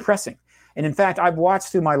very depressing. And in fact, I've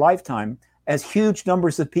watched through my lifetime as huge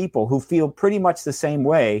numbers of people who feel pretty much the same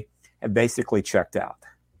way have basically checked out.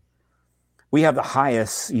 We have the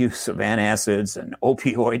highest use of antacids and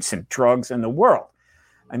opioids and drugs in the world.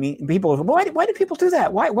 I mean, people, why do people do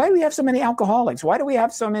that? Why do we have so many alcoholics? Why do we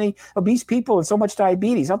have so many obese people and so much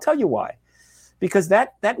diabetes? I'll tell you why. Because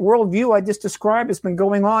that worldview I just described has been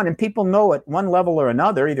going on, and people know at one level or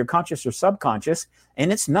another, either conscious or subconscious,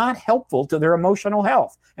 and it's not helpful to their emotional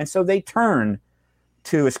health. And so they turn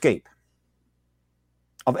to escape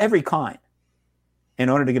of every kind in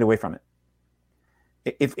order to get away from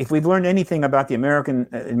it. If we've learned anything about the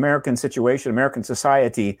American situation, American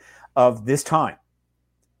society of this time,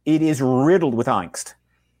 it is riddled with angst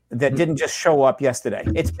that didn't just show up yesterday.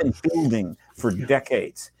 It's been building for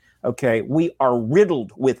decades. Okay, we are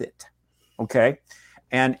riddled with it. Okay,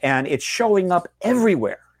 and it's showing up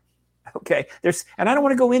everywhere. Okay, and I don't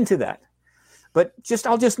want to go into that, but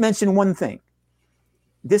I'll just mention one thing.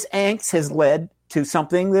 This angst has led to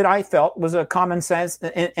something that I felt was a common sense,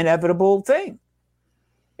 inevitable thing.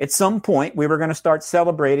 At some point, we were going to start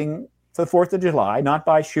celebrating the 4th of July, not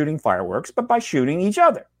by shooting fireworks, but by shooting each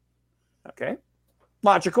other. Okay?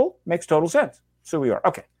 Logical, makes total sense. So we are.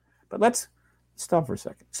 Okay. But let's stop for a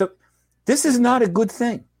second. So this is not a good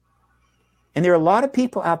thing. And there are a lot of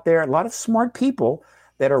people out there, a lot of smart people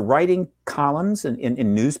that are writing columns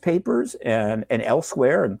in newspapers and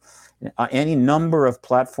elsewhere and any number of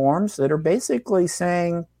platforms that are basically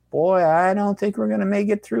saying, boy, I don't think we're going to make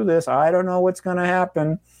it through this. I don't know what's going to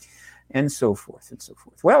happen, and so forth and so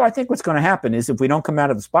forth. Well, I think what's going to happen is if we don't come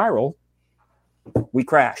out of the spiral, we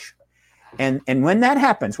crash. And when that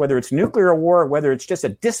happens, whether it's nuclear war, whether it's just a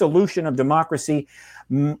dissolution of democracy,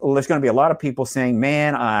 there's going to be a lot of people saying,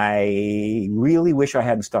 man, I really wish I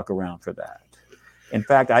hadn't stuck around for that. In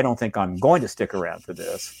fact, I don't think I'm going to stick around for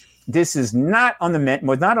this. This is not on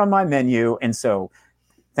was not on my menu. And so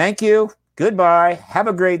thank you. Goodbye. Have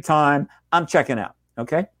a great time. I'm checking out.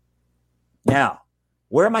 Okay. Now,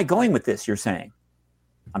 where am I going with this? You're saying.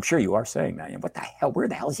 I'm sure you are saying that. What the hell? Where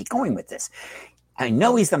the hell is he going with this? I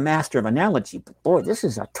know he's the master of analogy, but boy, this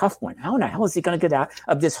is a tough one. How in the hell is he going to get out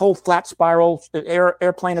of this whole flat spiral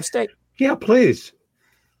airplane of state? Yeah, please.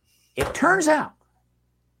 It turns out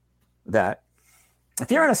that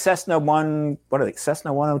if you're in a Cessna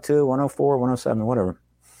Cessna 102, 104, 107, whatever,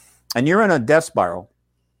 and you're in a death spiral,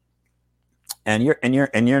 and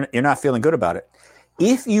you're not feeling good about it,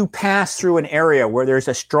 if you pass through an area where there's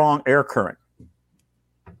a strong air current,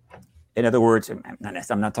 in other words,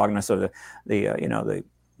 I'm not talking necessarily the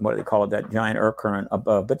what do they call it, that giant air current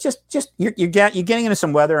above, but just you're getting into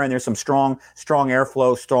some weather and there's some strong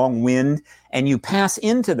airflow, strong wind, and you pass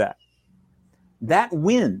into that. That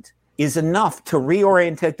wind is enough to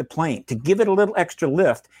reorientate the plane, to give it a little extra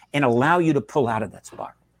lift and allow you to pull out of that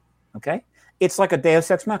spiral. Okay? It's like a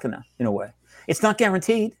deus ex machina in a way. It's not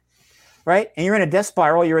guaranteed, right? And you're in a death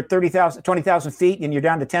spiral, you're at 20,000 feet and you're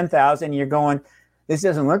down to 10,000 and you're going, this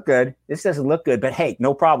doesn't look good. This doesn't look good, but hey,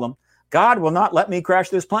 no problem. God will not let me crash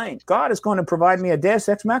this plane. God is going to provide me a deus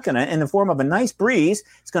ex machina in the form of a nice breeze.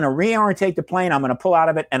 It's going to reorientate the plane. I'm going to pull out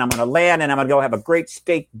of it and I'm going to land and I'm going to go have a great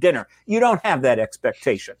steak dinner. You don't have that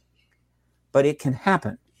expectation, but it can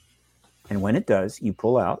happen. And when it does, you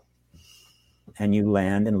pull out and you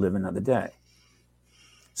land and live another day.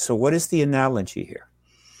 So what is the analogy here?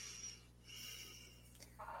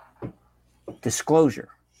 Disclosure.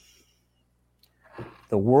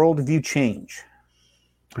 The worldview change.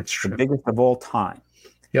 That's true. The biggest of all time.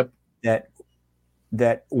 Yep.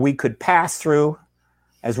 That we could pass through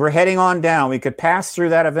as we're heading on down. We could pass through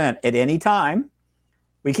that event at any time.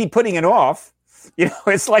 We keep putting it off. You know,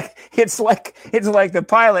 it's like the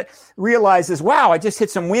pilot realizes, wow, I just hit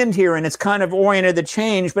some wind here and it's kind of oriented the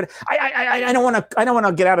change, but I don't want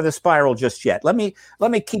to get out of the spiral just yet. Let me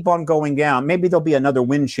keep on going down. Maybe there'll be another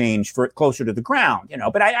wind change for it closer to the ground, you know,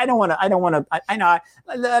 but I'll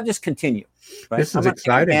just continue. Right? This is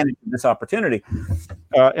exciting. This opportunity.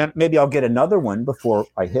 And maybe I'll get another one before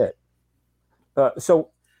I hit. So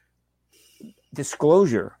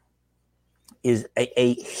disclosure is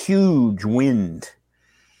a huge wind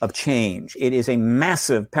of change. It is a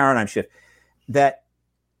massive paradigm shift that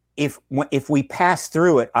if we pass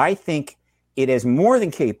through it, I think it is more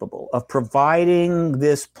than capable of providing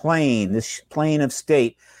this plane of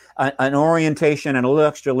state, an orientation and a little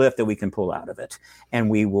extra lift that we can pull out of it, and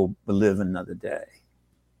we will live another day.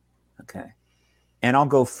 Okay. And I'll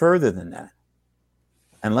go further than that.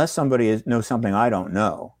 Unless somebody knows something I don't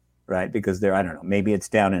know, right? Because I don't know, maybe it's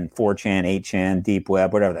down in 4chan, 8chan, deep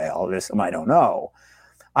web, whatever the hell it is, I don't know.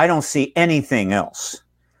 I don't see anything else.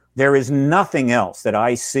 There is nothing else that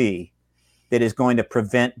I see that is going to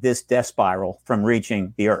prevent this death spiral from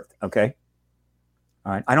reaching the earth, okay?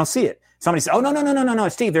 All right, I don't see it. Somebody says, oh, no,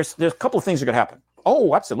 Steve, there's a couple of things that could happen.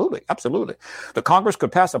 Oh, absolutely. The Congress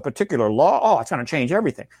could pass a particular law. Oh, it's going to change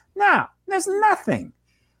everything. No, there's nothing,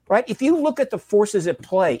 right? If you look at the forces at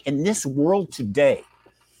play in this world today,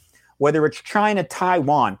 whether it's China,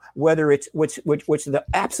 Taiwan, whether it's which the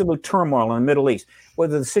absolute turmoil in the Middle East,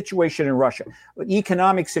 whether the situation in Russia,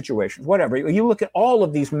 economic situations, whatever. You look at all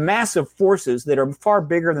of these massive forces that are far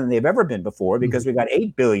bigger than they've ever been before, because we've got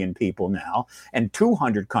 8 billion people now and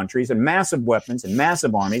 200 countries and massive weapons and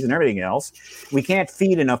massive armies and everything else. We can't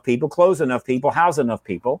feed enough people, clothe enough people, house enough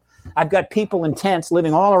people. I've got people in tents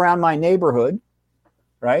living all around my neighborhood,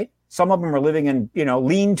 right? Some of them are living in,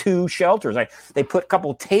 lean-to shelters. They put a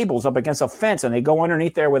couple tables up against a fence and they go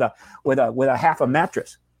underneath there with a half a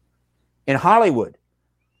mattress. In Hollywood,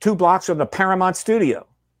 2 blocks from the Paramount studio.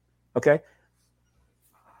 Okay,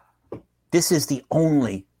 this is the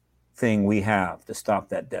only thing we have to stop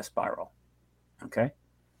that death spiral. Okay,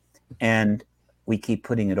 and we keep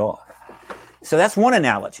putting it off. So that's one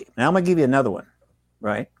analogy. Now I'm going to give you another one,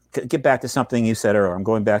 right? To get back to something you said earlier, I'm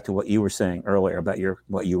going back to what you were saying earlier about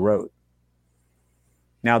what you wrote.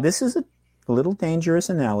 Now, this is a little dangerous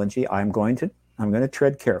analogy. I'm going to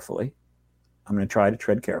tread carefully. I'm going to try to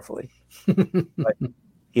tread carefully. But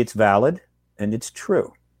it's valid and it's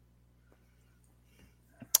true.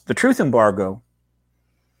 The truth embargo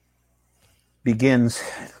begins,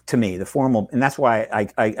 to me, the formal, and that's why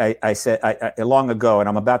I said long ago, and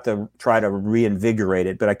I'm about to try to reinvigorate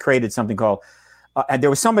it, but I created something called and there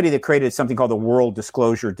was somebody that created something called the World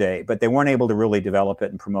Disclosure Day, but they weren't able to really develop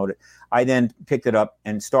it and promote it. I then picked it up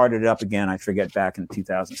and started it up again. I forget, back in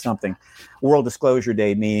 2000 something. World Disclosure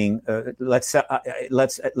Day, meaning let's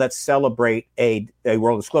celebrate a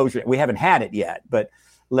World Disclosure. We haven't had it yet, but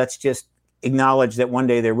let's just acknowledge that one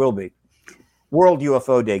day there will be. World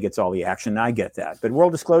UFO Day gets all the action. I get that. But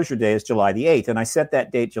World Disclosure Day is July the 8th. And I set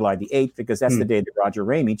that date July the 8th because that's the day that Roger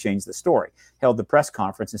Ramey changed the story, held the press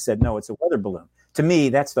conference and said, no, it's a weather balloon. To me,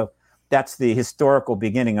 that's the historical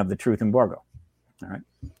beginning of the truth embargo. All right.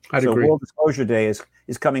 I'd agree. World Disclosure Day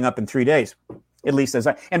is coming up in 3 days, at least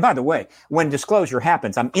and by the way, when disclosure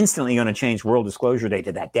happens, I'm instantly going to change World Disclosure Day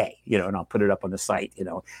to that day, and I'll put it up on the site,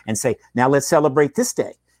 and say, now let's celebrate this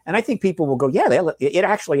day. And I think people will go, yeah, it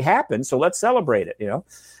actually happened, so let's celebrate it,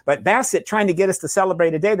 But Bassett trying to get us to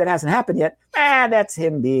celebrate a day that hasn't happened yet, that's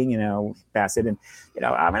him being, Bassett. And, we're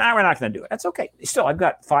not going to do it. That's okay. Still, I've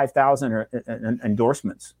got 5,000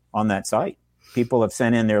 endorsements on that site. People have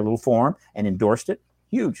sent in their little form and endorsed it.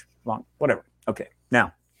 Huge, long, whatever. Okay,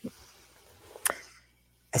 now,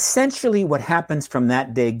 essentially what happens from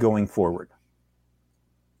that day going forward,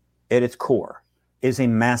 at its core, is a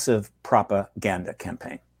massive propaganda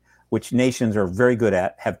campaign, which nations are very good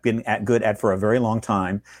at, have been good at for a very long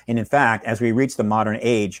time. And in fact, as we reach the modern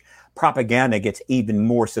age, propaganda gets even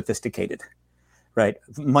more sophisticated, right?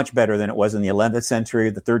 Much better than it was in the 11th century,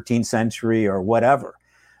 the 13th century, or whatever.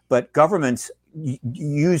 But governments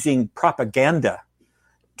using propaganda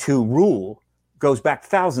to rule goes back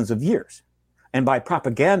thousands of years. And by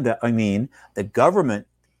propaganda, I mean the government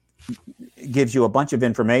gives you a bunch of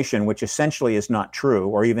information which essentially is not true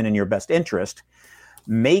or even in your best interest,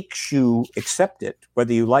 makes you accept it,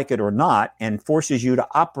 whether you like it or not, and forces you to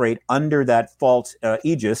operate under that false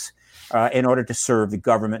aegis in order to serve the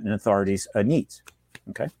government and authorities' needs.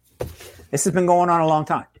 Okay? This has been going on a long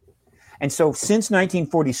time. And so since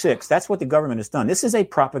 1946, that's what the government has done. This is a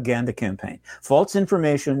propaganda campaign. False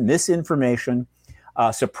information, misinformation,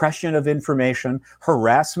 suppression of information,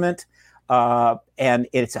 harassment, and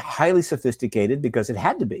it's highly sophisticated because it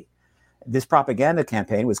had to be. This propaganda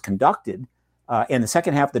campaign was conducted in the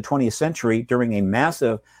second half of the 20th century during a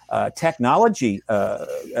massive technology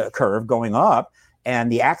curve going up,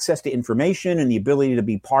 and the access to information and the ability to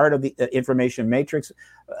be part of the information matrix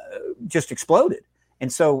just exploded.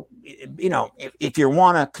 And so, if you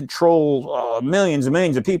want to control millions and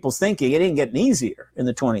millions of people's thinking, it ain't getting easier in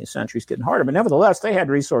the 20th century. It's getting harder. But nevertheless, they had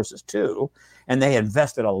resources too, and they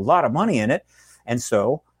invested a lot of money in it. And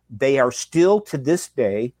so they are still to this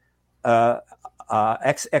day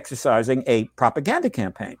exercising a propaganda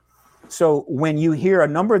campaign. So when you hear a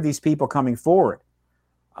number of these people coming forward,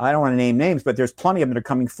 I don't want to name names, but there's plenty of them that are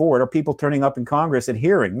coming forward, or people turning up in Congress at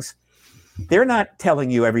hearings. They're not telling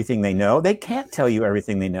you everything they know. They can't tell you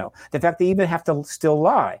everything they know. In fact, they even have to still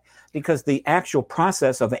lie, because the actual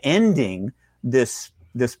process of ending this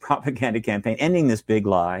propaganda campaign, ending this big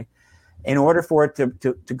lie, in order for it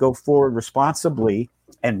to go forward responsibly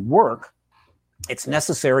and work, it's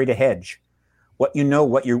necessary to hedge what you know,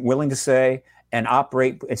 what you're willing to say, and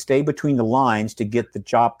operate and stay between the lines to get the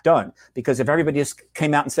job done. Because if everybody just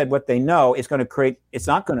came out and said what they know, it's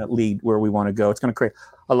not going to lead where we want to go. It's going to create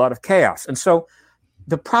a lot of chaos. And so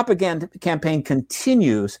the propaganda campaign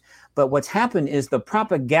continues, but what's happened is the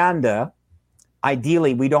propaganda,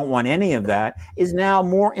 ideally we don't want any of that, is now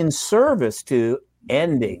more in service to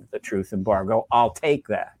ending the truth embargo. I'll take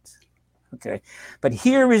that. Okay. But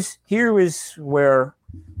here is where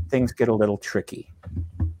things get a little tricky.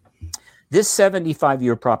 This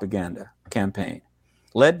 75-year propaganda campaign,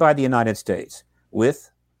 led by the United States with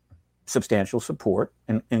substantial support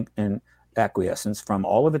and acquiescence from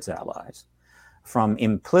all of its allies, from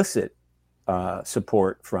implicit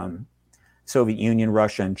support from Soviet Union,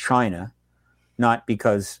 Russia, and China, not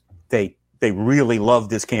because they really love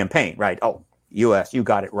this campaign, right? Oh, U.S., you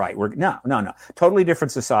got it right. No. Totally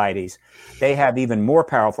different societies. They have even more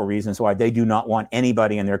powerful reasons why they do not want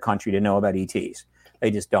anybody in their country to know about ETs. They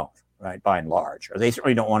just don't. Right, by and large, or they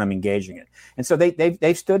certainly don't want them engaging it, and so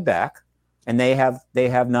they've stood back, and they have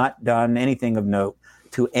not done anything of note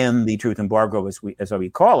to end the truth embargo as we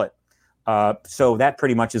call it. So that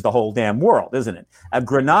pretty much is the whole damn world, isn't it?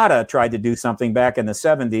 Grenada tried to do something back in the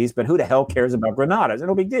 70s, but who the hell cares about Grenada? It's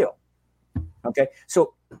no big deal. Okay,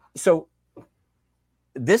 so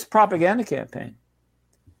this propaganda campaign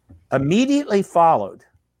immediately followed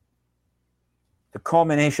the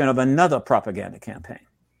culmination of another propaganda campaign,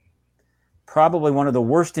 probably one of the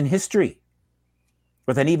worst in history,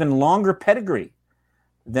 with an even longer pedigree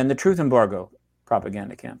than the truth embargo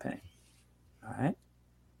propaganda campaign. All right.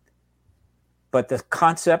 But the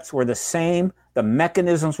concepts were the same. The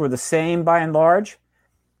mechanisms were the same by and large,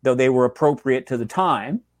 though they were appropriate to the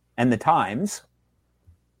time and the times.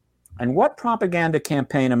 And what propaganda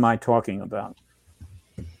campaign am I talking about?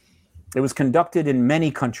 It was conducted in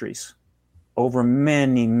many countries over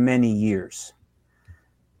many, many years.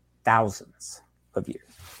 Thousands of years.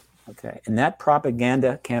 Okay. And that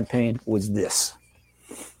propaganda campaign was this.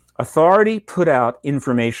 Authority put out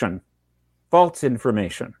information, false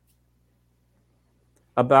information,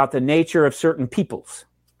 about the nature of certain peoples,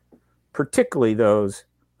 particularly those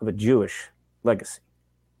of a Jewish legacy,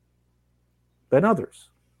 than others.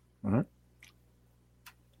 Right?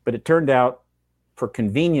 But it turned out, for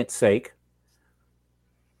convenience sake,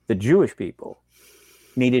 the Jewish people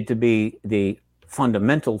needed to be the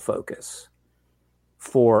fundamental focus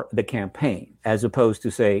for the campaign, as opposed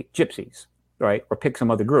to, say, gypsies, right? Or pick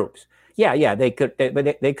some other groups. Yeah, they could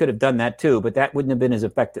have done that too, but that wouldn't have been as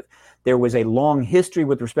effective. There was a long history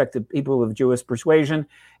with respect to people of Jewish persuasion,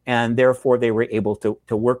 and therefore they were able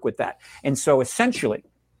to work with that. And so essentially,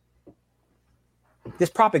 this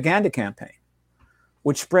propaganda campaign,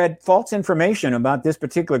 which spread false information about this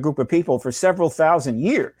particular group of people for several thousand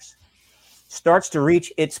years, starts to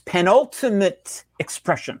reach its penultimate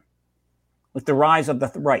expression with the rise of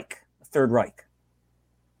the Reich, the Third Reich,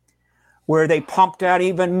 where they pumped out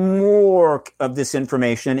even more of this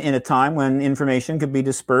information in a time when information could be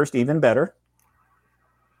dispersed even better,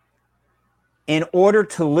 in order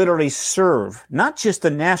to literally serve not just the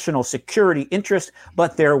national security interest,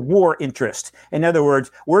 but their war interest. In other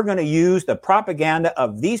words, we're going to use the propaganda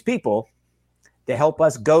of these people to help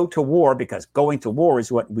us go to war, because going to war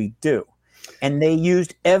is what we do. And they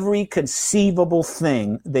used every conceivable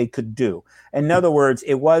thing they could do. In other words,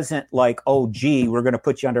 it wasn't like, oh, gee, we're going to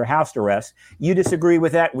put you under house arrest. You disagree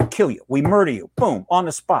with that, we kill you. We murder you. Boom, on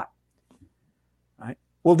the spot. Right?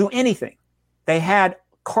 We'll do anything. They had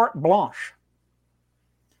carte blanche.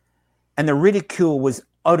 And the ridicule was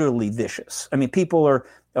utterly vicious. I mean, people are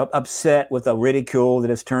upset with the ridicule that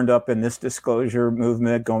has turned up in this disclosure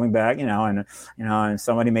movement going back, and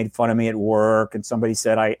somebody made fun of me at work, and somebody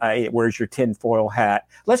said, I where's your tinfoil hat?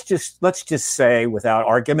 Let's just say, without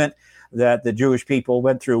argument, that the Jewish people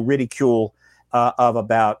went through ridicule of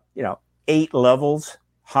about 8 levels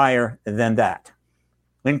higher than that,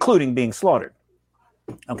 including being slaughtered.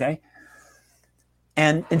 Okay,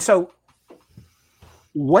 and so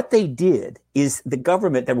what they did is the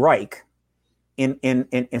government, the Reich,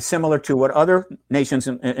 in similar to what other nations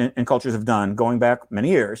and cultures have done going back many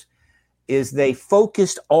years, is they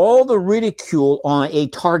focused all the ridicule on a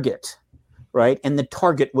target, right? And the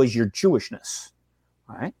target was your Jewishness,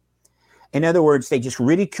 right? In other words, they just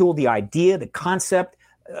ridiculed the idea, the concept,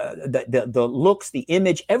 the looks, the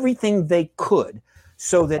image, everything they could,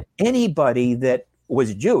 so that anybody that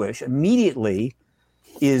was Jewish immediately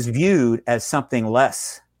is viewed as something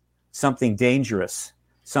less, something dangerous,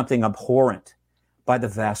 something abhorrent by the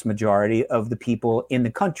vast majority of the people in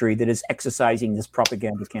the country that is exercising this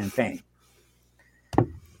propaganda campaign.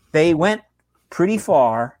 They went pretty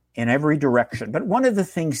far in every direction. But one of the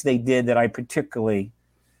things they did that I particularly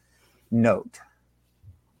note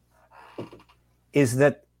is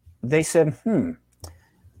that they said,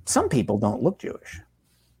 some people don't look Jewish.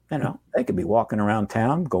 You know, they could be walking around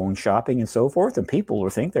town, going shopping and so forth, and people will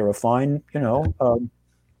think they're a fine,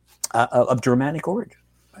 of Germanic origin,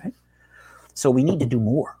 right? So we need to do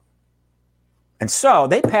more. And so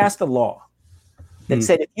they passed a law that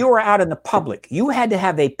said if you were out in the public, you had to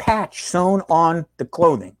have a patch sewn on the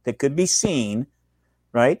clothing that could be seen,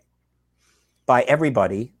 right, by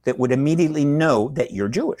everybody that would immediately know that you're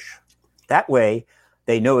Jewish. That way,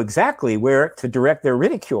 they know exactly where to direct their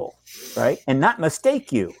ridicule, right, and not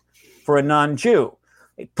mistake you for a non-Jew.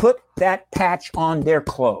 They put that patch on their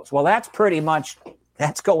clothes. Well, that's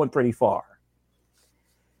going pretty far.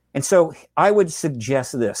 And so I would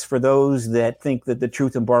suggest this for those that think that the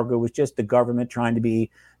truth embargo was just the government trying to be,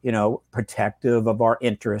 protective of our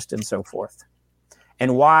interest and so forth.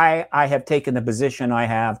 And why I have taken the position I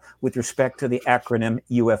have with respect to the acronym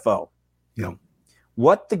UFO. Yeah.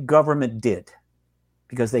 What the government did,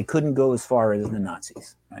 because they couldn't go as far as the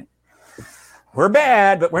Nazis, right? We're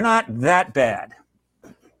bad, but we're not that bad.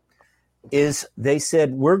 Is they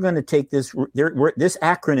said, we're going to take this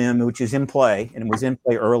acronym, which is in play, and was in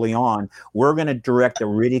play early on, we're going to direct the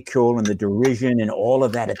ridicule and the derision and all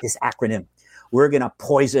of that at this acronym. We're going to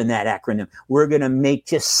poison that acronym. We're going to make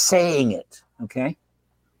just saying it, okay,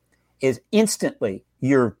 is instantly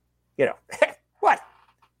you're, what?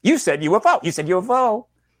 You said UFO. You said UFO.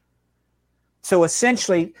 So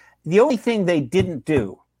essentially, the only thing they didn't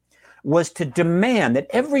do was to demand that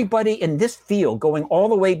everybody in this field, going all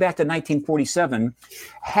the way back to 1947,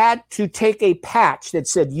 had to take a patch that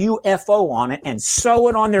said UFO on it and sew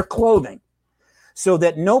it on their clothing so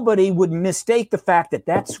that nobody would mistake the fact that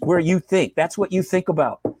that's where you think, that's what you think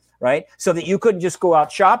about, right? So that you couldn't just go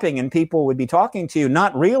out shopping and people would be talking to you,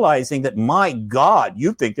 not realizing that, my God,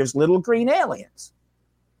 you think there's little green aliens.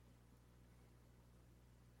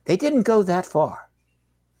 They didn't go that far,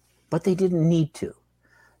 but they didn't need to.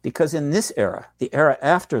 Because in this era, the era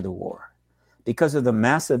after the war, because of the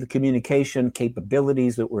massive communication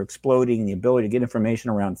capabilities that were exploding, the ability to get information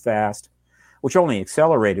around fast, which only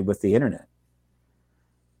accelerated with the internet,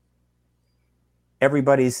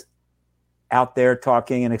 everybody's out there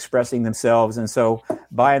talking and expressing themselves. And so,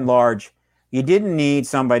 by and large, you didn't need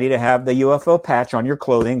somebody to have the UFO patch on your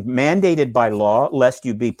clothing, mandated by law, lest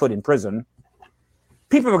you be put in prison.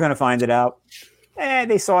 People were going to find it out.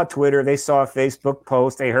 They saw Twitter, they saw a Facebook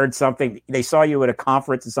post, they heard something, they saw you at a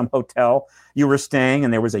conference at some hotel you were staying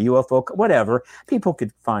and there was a UFO, whatever. People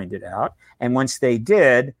could find it out. And once they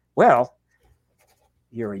did, well,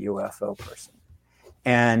 you're a UFO person.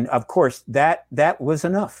 And of course, that was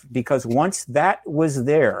enough, because once that was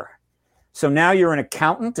there, so now you're an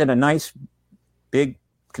accountant at a nice big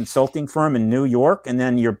consulting firm in New York, and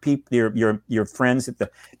then your friends at the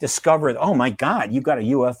discover, oh my God, you've got a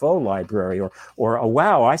UFO library, or oh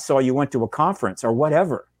wow, I saw you went to a conference, or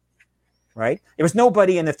whatever, right? There was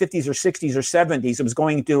nobody in the 50s or 60s or 70s that was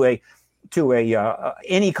going to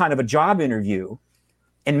any kind of a job interview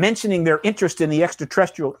and mentioning their interest in the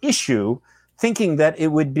extraterrestrial issue, thinking that it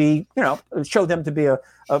would be, show them to be a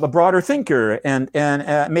broader thinker and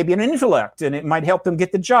maybe an intellect, and it might help them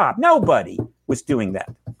get the job. Nobody was doing that.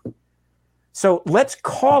 So let's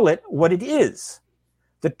call it what it is.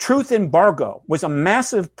 The truth embargo was a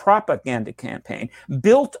massive propaganda campaign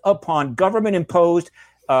built upon government-imposed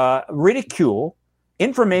ridicule,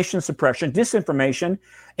 information suppression, disinformation,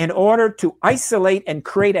 in order to isolate and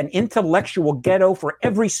create an intellectual ghetto for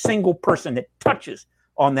every single person that touches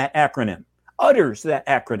on that acronym, utters that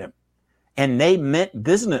acronym. And they meant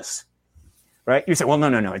business. Right? You say, well,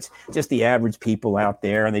 no. It's just the average people out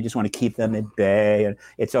there, and they just want to keep them at bay, and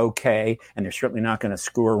it's okay. And they're certainly not going to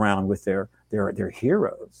screw around with their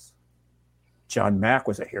heroes. John Mack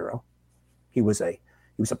was a hero. He was a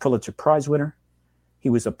Pulitzer Prize winner.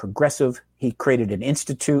 He was a progressive. He created an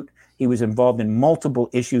institute. He was involved in multiple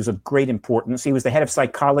issues of great importance. He was the head of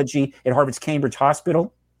psychology at Harvard's Cambridge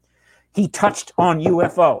Hospital. He touched on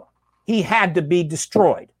UFO. He had to be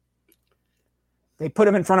destroyed. They put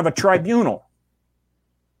him in front of a tribunal.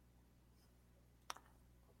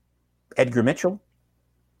 Edgar Mitchell,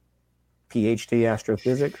 PhD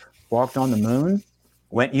astrophysics, walked on the moon,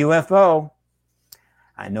 went UFO.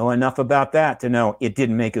 I know enough about that to know it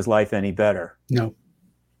didn't make his life any better. No.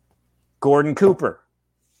 Gordon Cooper.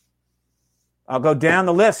 I'll go down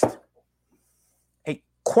the list. A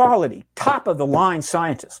quality, top-of-the-line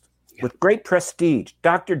scientist with great prestige,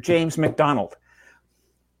 Dr. James McDonald,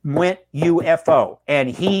 went UFO, and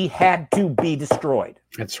he had to be destroyed.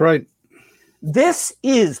 That's right. This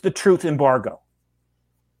is the truth embargo.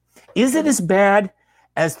 Is it as bad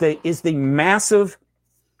as the massive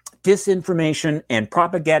disinformation and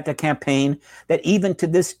propaganda campaign that even to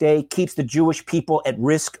this day keeps the Jewish people at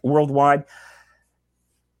risk worldwide?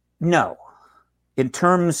 No. In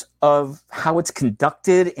terms of how it's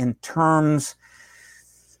conducted, in terms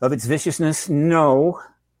of its viciousness, no.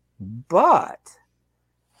 But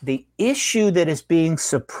the issue that is being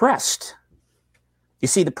suppressed, you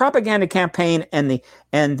see, the propaganda campaign and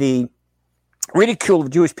the ridicule of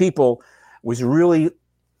Jewish people was really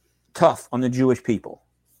tough on the Jewish people.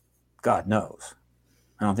 God knows.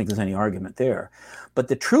 I don't think there's any argument there. But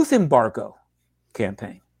the truth embargo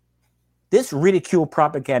campaign, this ridicule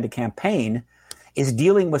propaganda campaign, is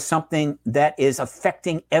dealing with something that is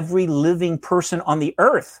affecting every living person on the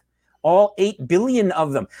earth, all 8 billion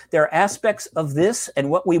of them. There are aspects of this and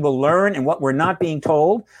what we will learn and what we're not being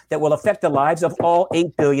told that will affect the lives of all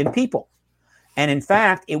 8 billion people. And in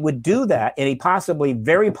fact, it would do that in a possibly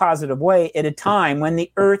very positive way at a time when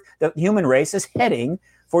the earth, the human race, is heading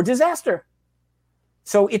for disaster.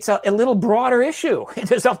 So it's a little broader issue.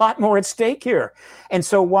 There's a lot more at stake here. And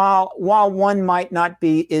so while one might not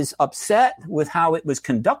be as upset with how it was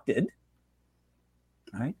conducted,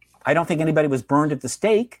 right? I don't think anybody was burned at the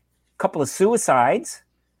stake. A couple of suicides,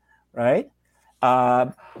 right?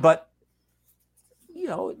 But you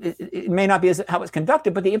know, it may not be as how it's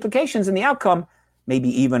conducted, but the implications and the outcome may be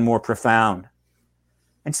even more profound.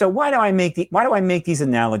 And so why do I make these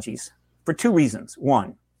analogies? For 2 reasons.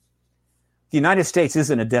 One, the United States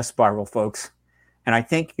is in a death spiral, folks. And I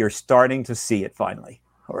think you're starting to see it finally.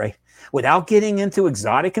 All right. Without getting into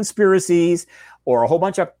exotic conspiracies or a whole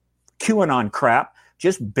bunch of QAnon crap,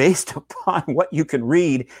 just based upon what you can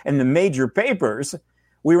read in the major papers,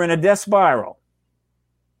 we're in a death spiral.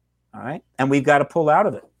 All right. And we've got to pull out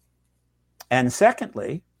of it. And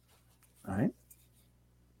secondly, all right,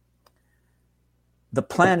 the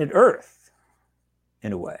planet Earth,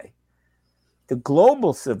 in a way, the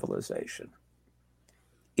global civilization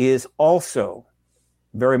is also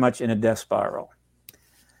very much in a death spiral.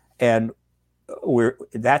 And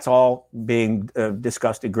that's all being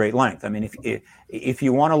discussed at great length. I mean, if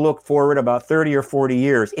you want to look forward about 30 or 40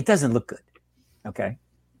 years, it doesn't look good. Okay?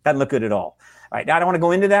 Doesn't look good at all. All right, now I don't want to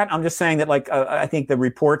go into that. I'm just saying that, I think the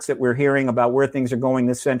reports that we're hearing about where things are going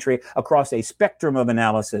this century across a spectrum of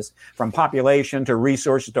analysis, from population to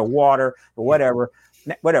resources to water to whatever,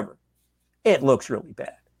 it looks really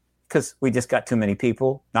bad because we just got too many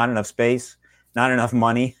people, not enough space, not enough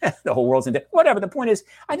money. The whole world's in debt. Whatever. The point is,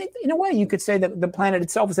 I think in a way you could say that the planet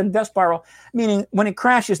itself is in a death spiral, meaning when it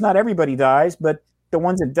crashes, not everybody dies, but the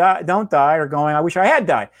ones that don't die are going, I wish I had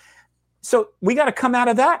died. So we got to come out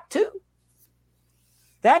of that too.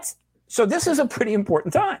 So this is a pretty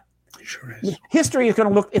important time. It sure is. History is going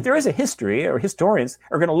to look, if there is a history, or historians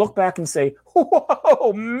are going to look back and say,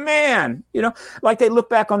 whoa, man, like they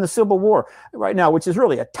look back on the Civil War right now, which is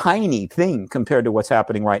really a tiny thing compared to what's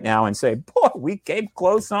happening right now, and say, boy, we came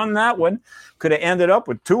close on that one. Could have ended up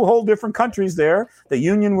with 2 whole different countries there. The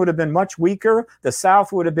Union would have been much weaker. The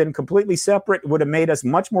South would have been completely separate. It would have made us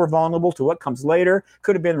much more vulnerable to what comes later.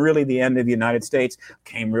 Could have been really the end of the United States.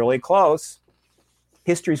 Came really close.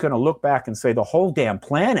 History's going to look back and say the whole damn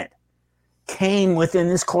planet came within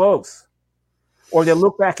this close. Or they'll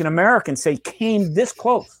look back in America and say came this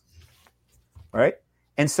close. Right?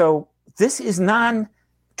 And so this is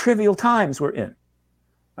non-trivial times we're in.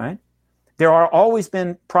 Right? There are always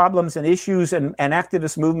been problems and issues and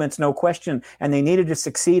activist movements, no question, and they needed to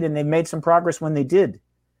succeed, and they made some progress when they did.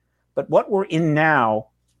 But what we're in now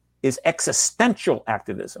is existential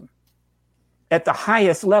activism at the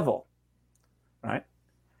highest level. Right?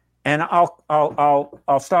 And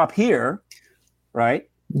I'll stop here, right?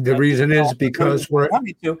 The reason is because we're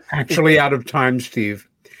actually out of time, Steve.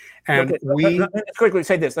 And let's quickly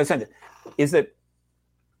say this. Is that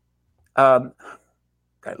did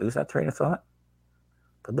I lose that train of thought?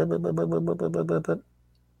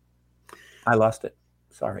 I lost it.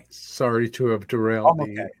 Sorry to have derailed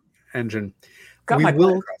the engine. Got we my will.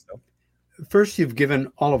 point across, though. First, you've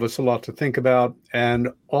given all of us a lot to think about, and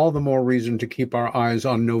all the more reason to keep our eyes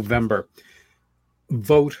on November.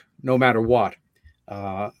 Vote no matter what.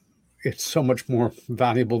 It's so much more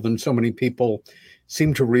valuable than so many people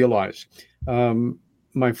seem to realize.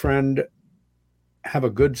 My friend, have a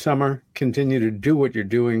good summer. Continue to do what you're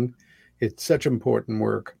doing. It's such important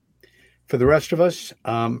work. For the rest of us,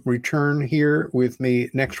 return here with me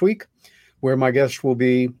next week, where my guest will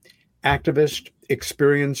be activist,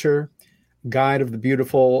 experiencer, guide of the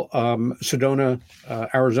beautiful Sedona,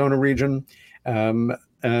 Arizona region,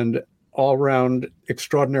 and all-round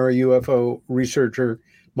extraordinary UFO researcher,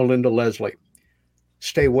 Melinda Leslie.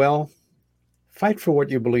 Stay well, fight for what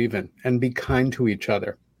you believe in, and be kind to each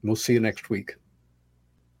other. We'll see you next week.